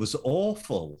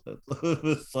awful. It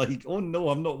was like, oh no,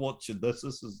 I'm not watching this.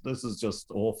 This is just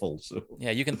awful. So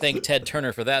yeah, you can thank Ted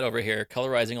Turner for that over here,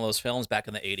 colorizing all those films back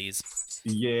in the 80s.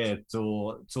 Yeah,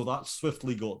 so that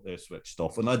swiftly got switched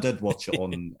off, and I did watch it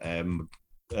on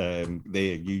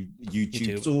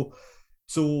YouTube.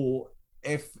 So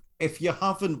if you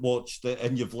haven't watched it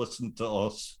and you've listened to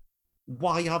us,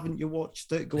 why haven't you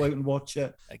watched it? Go out and watch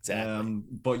it. Exactly.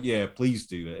 But yeah, please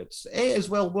do it. It is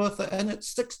well worth it, and it's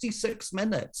 66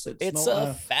 minutes. It's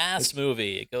a fast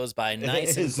movie. It goes by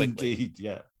nice and quickly. Indeed,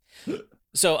 yeah.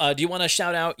 So do you want to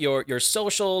shout out your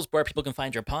socials, where people can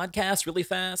find your podcast really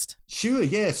fast? Sure,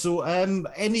 yeah. So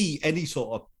any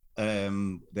sort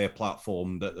of their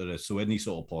platform that there is, so any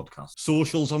sort of podcast.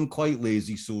 Socials, I'm quite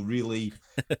lazy, so really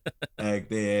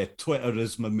their Twitter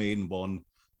is my main one.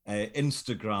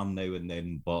 Instagram now and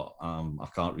then, but I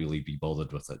can't really be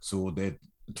bothered with it. So the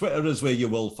Twitter is where you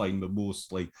will find me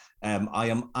mostly. I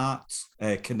am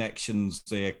at Connections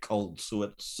Cult, so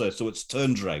it's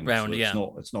turned round.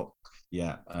 So it's not.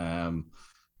 Yeah.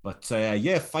 But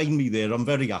find me there. I'm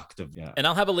very active. Yeah. And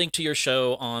I'll have a link to your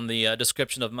show on the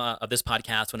description of this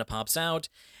podcast when it pops out.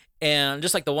 And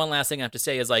just like the one last thing I have to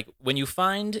say is, like, when you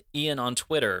find Ian on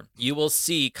Twitter, you will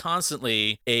see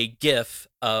constantly a GIF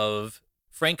of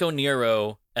Franco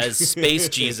Nero as Space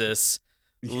Jesus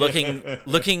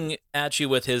looking at you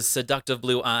with his seductive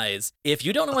blue eyes. If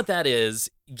you don't know what that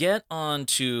is, get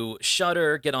onto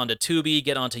Shudder, get onto Tubi,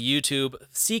 get onto YouTube,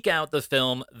 seek out the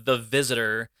film The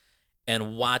Visitor,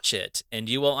 and watch it, and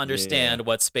you will understand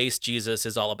what Space Jesus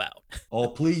is all about. Oh,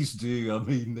 please do. I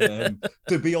mean,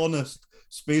 to be honest,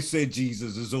 Space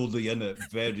Jesus is only in it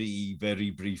very, very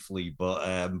briefly,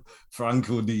 but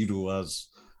Franco Nero as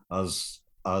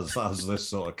this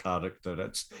sort of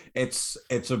character,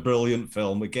 it's a brilliant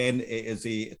film. Again, it is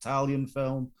a Italian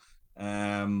film,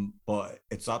 but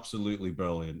it's absolutely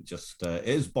brilliant. Just it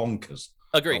is bonkers.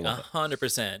 Agree,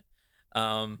 100%.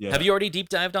 Have you already deep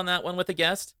dived on that one with a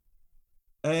guest?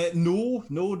 No.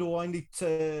 I need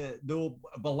to. No,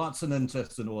 well, that's an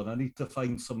interesting one. I need to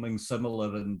find something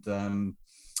similar, and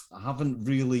I can't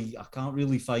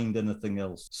really find anything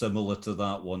else similar to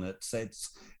that one.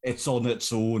 It's on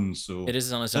its own, so it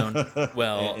is on its own.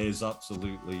 Well, it is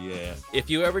absolutely, yeah. If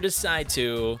you ever decide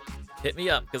to, hit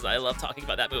me up, because I love talking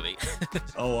about that movie.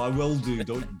 Oh, I will do.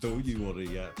 Don't you worry.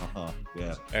 Yeah.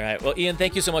 Yeah. All right. Well, Ian,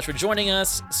 thank you so much for joining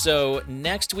us. So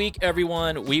next week,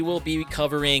 everyone, we will be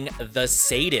covering The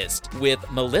Sadist with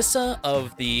Melissa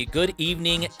of the Good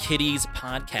Evening Kitties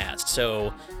podcast.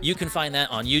 So you can find that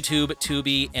on YouTube,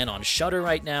 Tubi, and on Shudder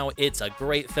right now. It's a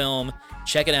great film.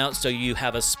 Check it out so you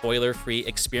have a spoiler-free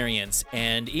experience.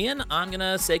 And Ian, I'm going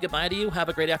to say goodbye to you. Have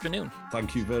a great afternoon.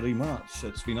 Thank you very much.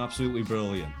 It's been absolutely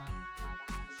brilliant.